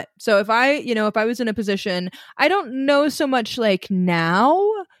I love it. So if I was in a position, I don't know so much like now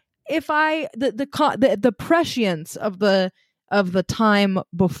if the prescience of the time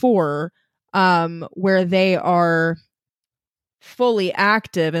before, where they are fully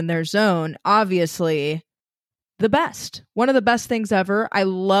active in their zone, obviously the best. One of the best things ever. I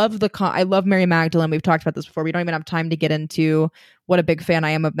love Mary Magdalene. We've talked about this before. We don't even have time to get into what a big fan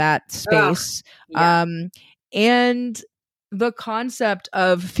I am of that space. Yeah. And the concept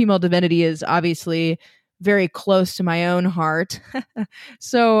of female divinity is obviously very close to my own heart.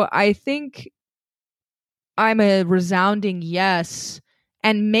 So I think I'm a resounding yes,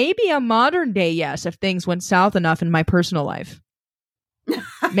 and maybe a modern day yes if things went south enough in my personal life.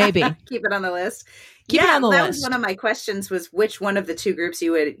 Maybe. Keep it on the list. Keep it on the list. That was one of my questions, was which one of the two groups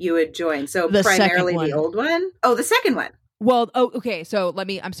you would join. So the primarily the old one? Oh, the second one. Well, okay. So let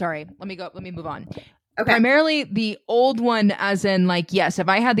me move on. Okay. Primarily the old one, as in like, yes, if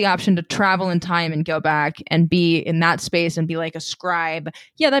I had the option to travel in time and go back and be in that space and be like a scribe,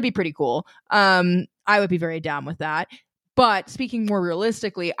 yeah, that'd be pretty cool. I would be very down with that. But speaking more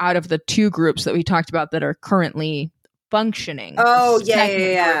realistically, out of the two groups that we talked about that are currently functioning, group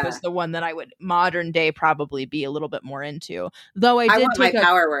is the one that I would modern day probably be a little bit more into. Though I did want take my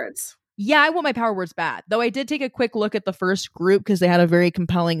power words. Yeah, I want my power words bad. Though I did take a quick look at the first group because they had a very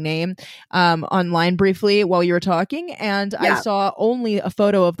compelling name online briefly while you were talking. And I saw only a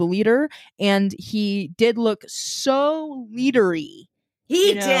photo of the leader, and he did look so leadery.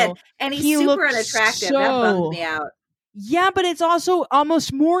 He did. And he's super unattractive. That bummed me out. Yeah, but it's also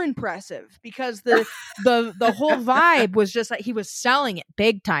almost more impressive because the whole vibe was just like he was selling it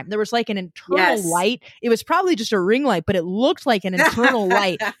big time. There was like an internal light. It was probably just a ring light, but it looked like an internal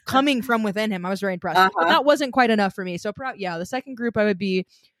light coming from within him. I was very impressed. But that wasn't quite enough for me. So the second group I would be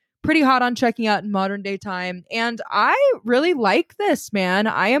pretty hot on checking out in modern day time. And I really like this, man.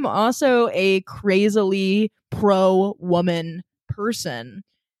 I am also a crazily pro woman person.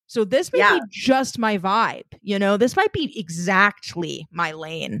 So this may be just my vibe, this might be exactly my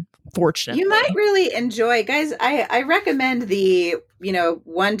lane, fortunately. You might really enjoy, guys. I recommend the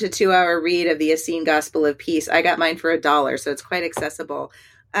 1 to 2 hour read of the Essene Gospel of Peace. I got mine for $1, so it's quite accessible.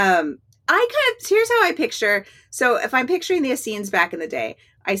 Here's how I picture. So if I'm picturing the Essenes back in the day,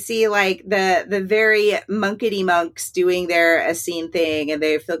 I see like the very monkety monks doing their Essene thing, and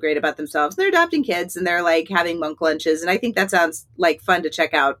they feel great about themselves. They're adopting kids and they're like having monk lunches. And I think that sounds like fun to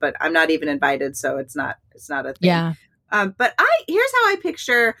check out, but I'm not even invited. So it's not a thing. Yeah. But here's how I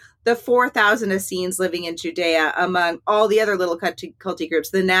picture the 4,000 Essenes living in Judea among all the other little culty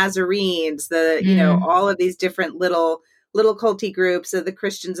groups, the Nazarenes, all of these different little culty groups of the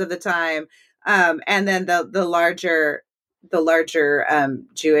Christians of the time. And then the larger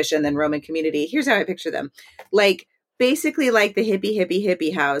Jewish and then Roman community. Here's how I picture them. Like basically like the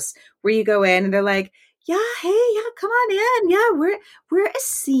hippie house where you go in and they're like, yeah, hey, yeah, come on in. Yeah, we're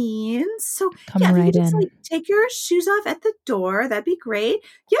Essenes. So come yeah, right just, in. like, take your shoes off at the door. That'd be great.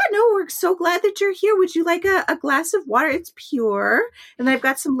 Yeah, no, we're so glad that you're here. Would you like a glass of water? It's pure. And then I've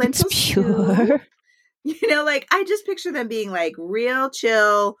got some lentil pure. soup. Like I just picture them being like real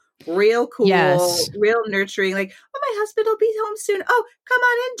chill, real cool, real nurturing. Like, oh, my husband will be home soon. Oh, come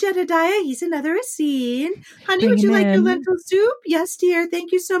on in, Jedediah. He's another Essene. Honey, would you like your lentil soup? Yes, dear.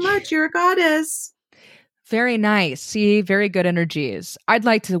 Thank you so much. You're a goddess. Very nice. See, very good energies. I'd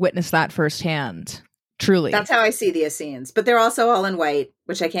like to witness that firsthand. Truly. That's how I see the Essenes. But they're also all in white,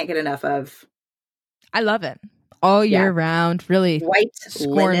 which I can't get enough of. I love it. All year round. Really white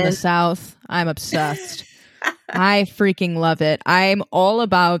scorn linen. the South. I'm obsessed. I freaking love it. I'm all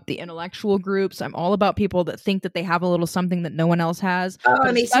about the intellectual groups. I'm all about people that think that they have a little something that no one else has. Oh,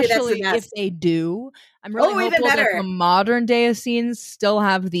 but me too. That's the especially best. if they do. I'm really even hopeful that better. the modern day Essenes still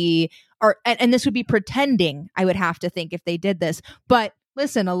have and this would be pretending, I would have to think, if they did this. But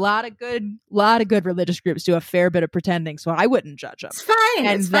listen, a lot of good religious groups do a fair bit of pretending, so I wouldn't judge them. It's fine.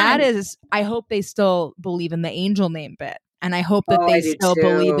 And that is, I hope they still believe in the angel name bit. And I hope that they still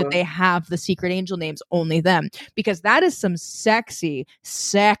believe that they have the secret angel names, only them, because that is some sexy,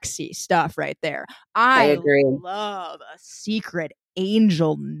 sexy stuff right there. I agree. love a secret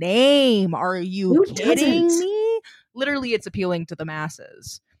angel name. Are you Who kidding doesn't? me? Literally, it's appealing to the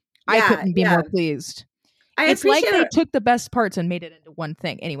masses. I couldn't be more pleased. It's like they took the best parts and made it into one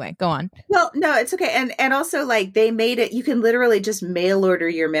thing. Anyway, go on. Well, no, it's okay. And also like they made it, you can literally just mail order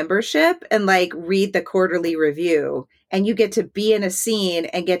your membership and like read the quarterly review, and you get to be in a scene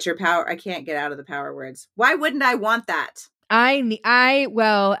and get your power. I can't get out of the power words. Why wouldn't I want that?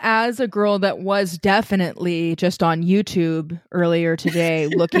 Well, as a girl that was definitely just on YouTube earlier today,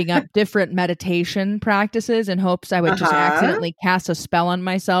 looking up different meditation practices in hopes I would just accidentally cast a spell on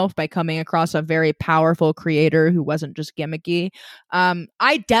myself by coming across a very powerful creator who wasn't just gimmicky.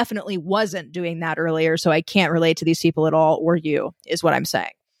 I definitely wasn't doing that earlier, so I can't relate to these people at all, or you, is what I'm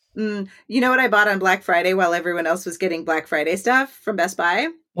saying. You know what I bought on Black Friday while everyone else was getting Black Friday stuff from Best Buy?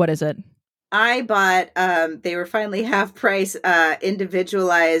 What is it? I bought, they were finally half price,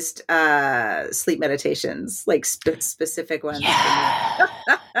 individualized sleep meditations, like specific ones. Yeah.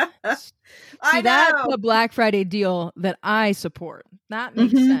 See, that's the Black Friday deal that I support. That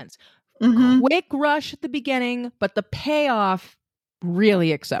makes sense. Mm-hmm. Quick rush at the beginning, but the payoff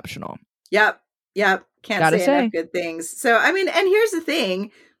really exceptional. Yep. Can't say enough good things. So, I mean, and here's the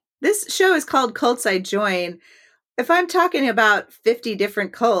thing. This show is called Cults I Join. If I'm talking about 50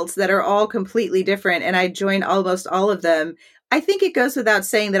 different cults that are all completely different and I join almost all of them, I think it goes without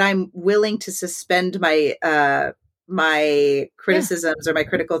saying that I'm willing to suspend my my criticisms or my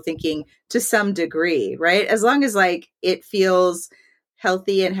critical thinking to some degree, right? As long as like it feels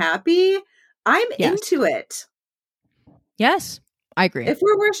healthy and happy, I'm into it. Yes, I agree. If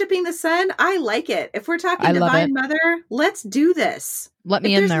we're worshiping the sun, I like it. If we're talking Divine Mother, let's do this. Let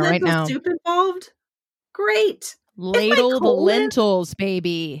me in there right now. If there's lentil soup involved, great. Ladled lentils,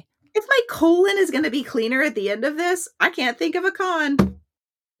 baby. If my colon is going to be cleaner at the end of this, I can't think of a con.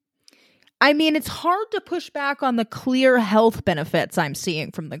 I mean, it's hard to push back on the clear health benefits I'm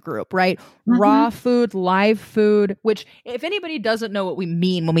seeing from the group, right? Mm-hmm. Raw food, live food, which if anybody doesn't know what we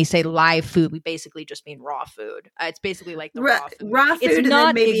mean when we say live food, we basically just mean raw food. It's basically like the raw food. Raw food. It's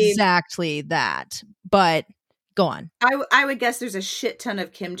not exactly that, but go on. I would guess there's a shit ton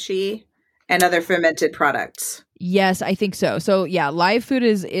of kimchi and other fermented products. Yes, I think so. So yeah, live food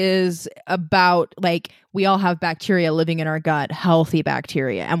is about like we all have bacteria living in our gut, healthy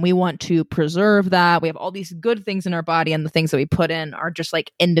bacteria, and we want to preserve that. We have all these good things in our body, and the things that we put in are just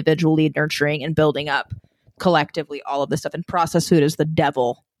like individually nurturing and building up collectively all of this stuff. And processed food is the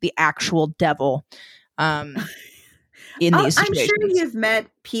devil, the actual devil. In these I'm sure situations. you've met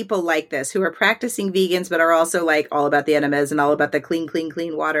people like this who are practicing vegans, but are also like all about the enemas and all about the clean, clean,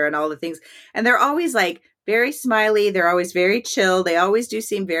 clean water and all the things. And they're always like very smiley. They're always very chill. They always do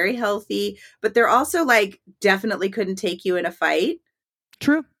seem very healthy, but they're also like definitely couldn't take you in a fight.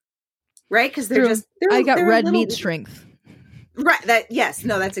 True. Right? Because they're True. I got red meat strength. Right.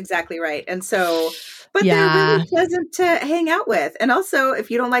 That's exactly right. And so, but Yeah. they're really pleasant to hang out with. And also, if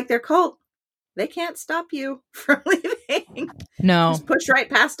you don't like their cult, they can't stop you from leaving. No. Just push right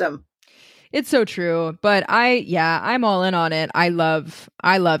past them. It's so true. But I'm all in on it. I love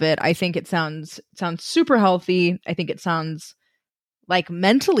it. I think it sounds super healthy. I think it sounds like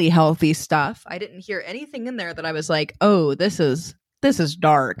mentally healthy stuff. I didn't hear anything in there that I was like, oh, this is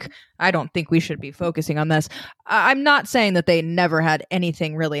dark. I don't think we should be focusing on this. I'm not saying that they never had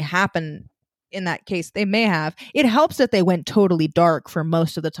anything really happen. In that case, they may have. It helps that they went totally dark for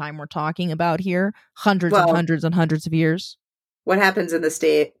most of the time we're talking about here. Hundreds and hundreds of years. What happens in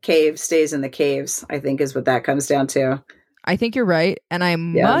the cave stays in the caves, I think is what that comes down to. I think you're right. And I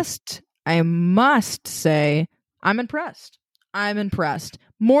must say, I'm impressed.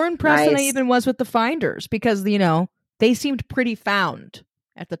 More impressed than I even was with the Finders because, they seemed pretty found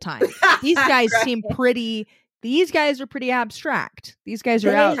at the time. These guys seem pretty... These guys are pretty abstract. These guys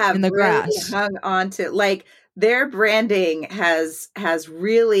are out in the grass. Hung on to like their branding has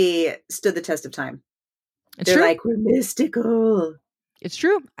really stood the test of time. They're true. Like, we're mystical. It's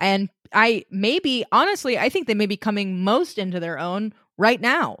true. And honestly, I think they may be coming most into their own right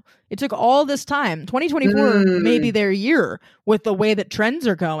now. It took all this time. 2024 may be their year with the way that trends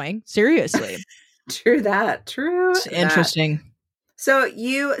are going. Seriously. True that. It's interesting. So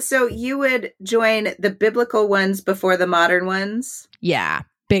you would join the biblical ones before the modern ones? Yeah,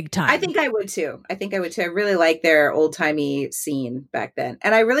 big time. I think I would too. I really like their old timey scene back then.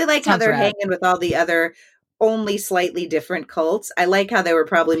 And I really like how they're hanging with all the other only slightly different cults. I like how they were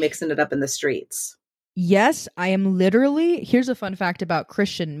probably mixing it up in the streets. Yes, I am literally. Here's a fun fact about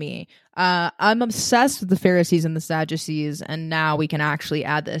Christian me. I'm obsessed with the Pharisees and the Sadducees, and now we can actually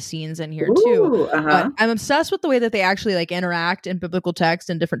add the Essenes in here too. But I'm obsessed with the way that they actually like interact in biblical text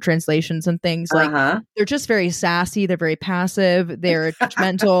and different translations and things. Like they're just very sassy. They're very passive. They're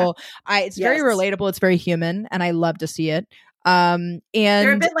judgmental. It's very relatable. It's very human, and I love to see it. And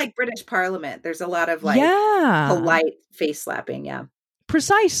they're a bit like British Parliament. There's a lot of like polite face slapping. Yeah.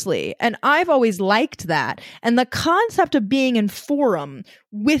 Precisely. And I've always liked that. And the concept of being in forum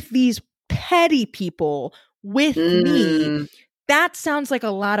with these petty people with me, that sounds like a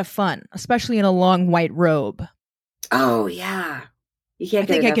lot of fun, especially in a long white robe. Oh, yeah. I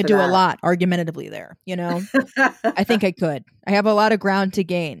think I could do a lot argumentatively there, I think I could. I have a lot of ground to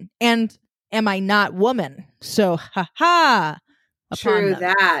gain. And am I not woman? So, True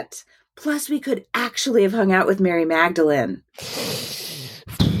that. Plus, we could actually have hung out with Mary Magdalene.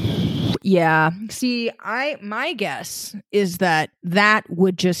 Yeah. See, my guess is that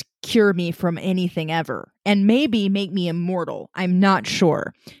would just cure me from anything ever and maybe make me immortal. I'm not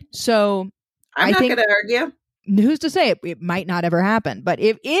sure. So I'm not going to argue. Who's to say it might not ever happen? But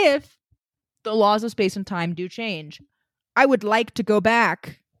if the laws of space and time do change, I would like to go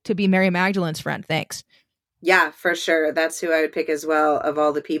back to be Mary Magdalene's friend. Thanks. Yeah, for sure. That's who I would pick as well of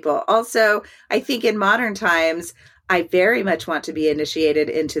all the people. Also, I think in modern times, I very much want to be initiated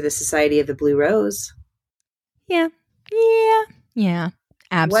into the Society of the Blue Rose. Yeah,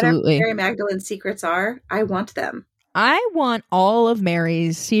 absolutely. Whatever Mary Magdalene's secrets are, I want them. I want all of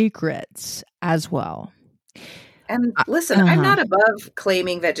Mary's secrets as well. And listen, I'm not above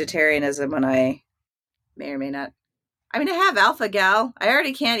claiming vegetarianism when I may or may not. I mean, I have alpha gal. I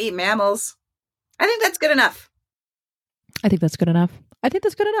already can't eat mammals. I think that's good enough.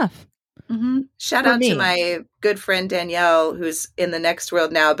 Mm-hmm. Shout out to my good friend Danielle, who's in the next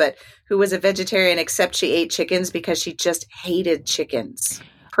world now, but who was a vegetarian except she ate chickens because she just hated chickens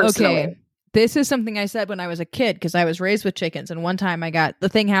personally. Okay. This is something I said when I was a kid because I was raised with chickens. And one time the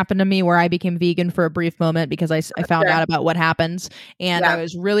thing happened to me where I became vegan for a brief moment because I found out about what happens. And I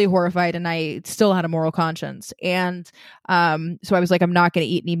was really horrified and I still had a moral conscience. And so I was like, I'm not going to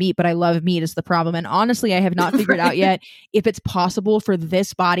eat any meat, but I love meat is the problem. And honestly, I have not figured out yet if it's possible for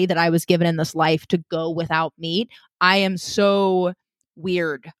this body that I was given in this life to go without meat. I am so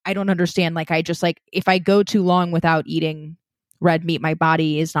weird. I don't understand. Like, I just like, if I go too long without eating red meat. My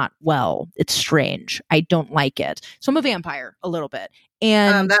body is not well. It's strange. I don't like it. So I'm a vampire a little bit.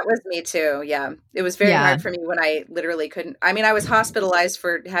 And that was me too. Yeah. It was very hard for me when I literally couldn't. I mean, I was hospitalized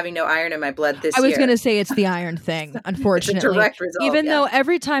for having no iron in my blood this year. I was going to say it's the iron thing, unfortunately. It's a direct result, even though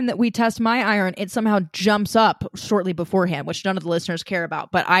every time that we test my iron, it somehow jumps up shortly beforehand, which none of the listeners care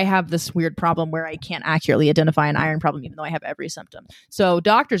about. But I have this weird problem where I can't accurately identify an iron problem, even though I have every symptom. So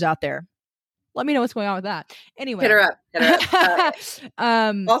doctors out there, let me know what's going on with that. Anyway, hit her up.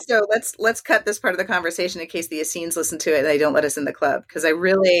 Also, let's cut this part of the conversation in case the Essenes listen to it and they don't let us in the club, because I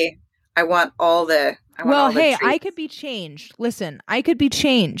want all the. I could be changed. Listen, I could be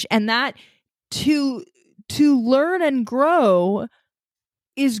changed, and that to learn and grow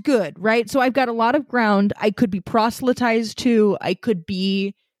is good, right? So I've got a lot of ground. I could be proselytized to. I could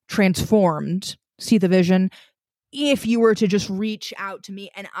be transformed. See the vision? If you were to just reach out to me,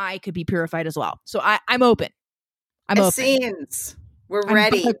 and I could be purified as well. So I'm open. I'm Essenes, open. We're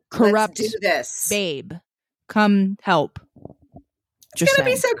ready. Corrupt Let's do this. Babe. Come help. It's going to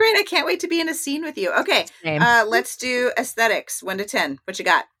be so great. I can't wait to be in a scene with you. Okay. Let's do aesthetics. 1 to 10. What you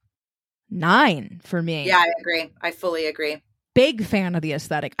got? 9 for me. Yeah, I agree. I fully agree. Big fan of the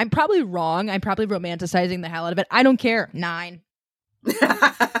aesthetic. I'm probably wrong. I'm probably romanticizing the hell out of it. I don't care. 9.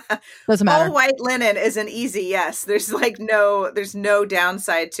 Doesn't matter. All white linen is an easy yes. There's no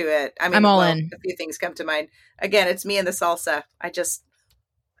downside to it. I mean, I'm all in. A few things come to mind. Again, it's me and the salsa. I get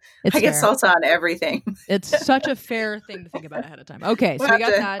fair. salsa on everything. It's such a fair thing to think about ahead of time. Okay, so we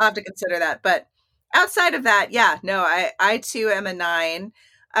got that. I'll have to consider that. But outside of that, I too am a 9.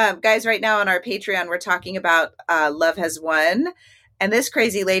 Guys, right now on our Patreon, we're talking about Love Has Won. And this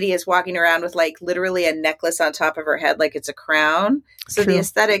crazy lady is walking around with like literally a necklace on top of her head, like it's a crown. So True. The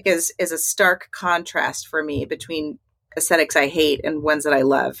aesthetic is a stark contrast for me between aesthetics I hate and ones that I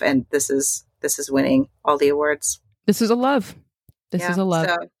love. And this is winning all the awards. This is a love. This is a love.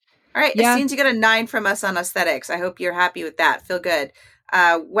 So, all right. Yeah. It seems you got a 9 from us on aesthetics. I hope you're happy with that. Feel good.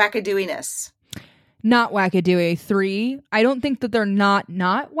 Wackadooiness. Not wackadooey. 3. I don't think that they're not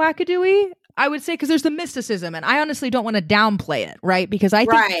wackadooey. I would say because there's the mysticism, and I honestly don't want to downplay it, right? Because I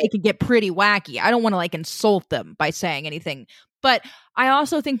think they could get pretty wacky. I don't want to like insult them by saying anything, but I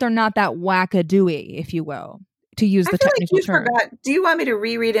also think they're not that wackadooey, if you will, to use the technical term. Forgot. Do you want me to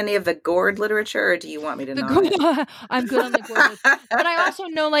reread any of the Gord literature, or do you want me to not? I'm good on the Gord, but I also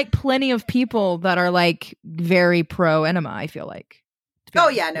know like plenty of people that are like very pro enema. I feel like. Oh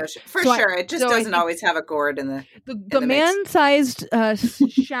yeah, no, for sure. It just doesn't always have a gourd in the man-sized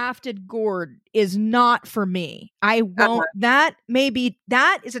shafted gourd is not for me. I won't. That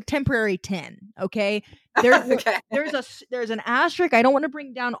is a temporary 10. Okay, there's an asterisk. I don't want to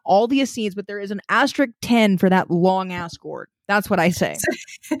bring down all the Essenes, but there is an asterisk 10 for that long ass gourd. That's what I say.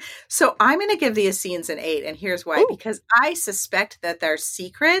 So I'm going to give the Essenes an 8, and here's why: because I suspect that their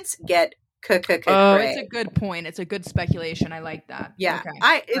secrets get. It's a good point. It's a good speculation. I like that. Yeah.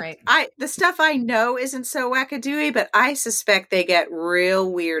 Okay. The stuff I know isn't so wackadooey, but I suspect they get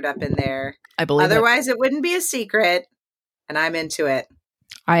real weird up in there. I believe Otherwise it wouldn't be a secret, and I'm into it.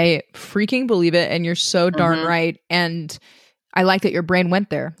 I freaking believe it, and you're so darn right. And I like that your brain went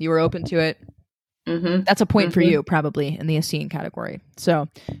there. You were open to it. Mm-hmm. That's a point for you, probably, in the Essene category. So,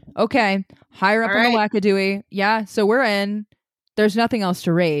 okay. Higher up in the wackadooey. Yeah, so we're in. There's nothing else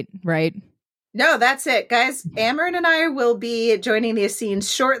to rate, right? No, that's it, guys. Ameren and I will be joining the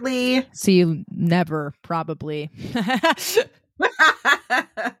Essenes shortly. See you never, probably.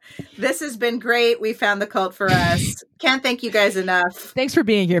 This has been great. We found the cult for us. Can't thank you guys enough. Thanks for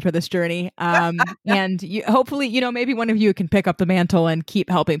being here for this journey. And hopefully, maybe one of you can pick up the mantle and keep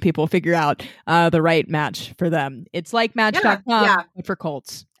helping people figure out the right match for them. It's like Match.com, but for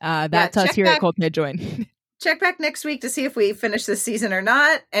cults. That's us here at Cult May Join. Check back next week to see if we finish this season or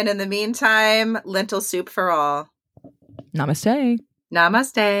not. And in the meantime, lentil soup for all. Namaste.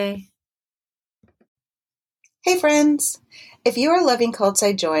 Namaste. Hey, friends. If you are loving Cults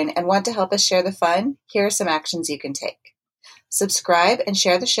I Join and want to help us share the fun, here are some actions you can take. Subscribe and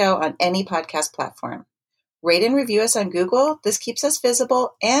share the show on any podcast platform. Rate and review us on Google. This keeps us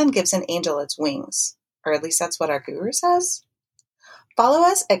visible and gives an angel its wings. Or at least that's what our guru says. Follow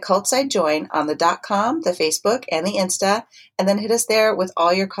us at Cults I Join on the .com, the Facebook, and the Insta, and then hit us there with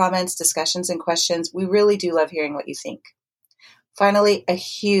all your comments, discussions, and questions. We really do love hearing what you think. Finally, a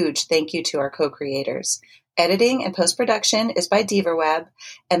huge thank you to our co-creators. Editing and post-production is by DivaWeb,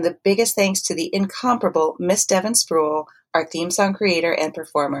 and the biggest thanks to the incomparable Miss Devon Spruill, our theme song creator and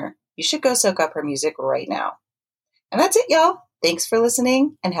performer. You should go soak up her music right now. And that's it, y'all. Thanks for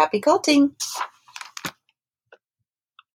listening, and happy culting!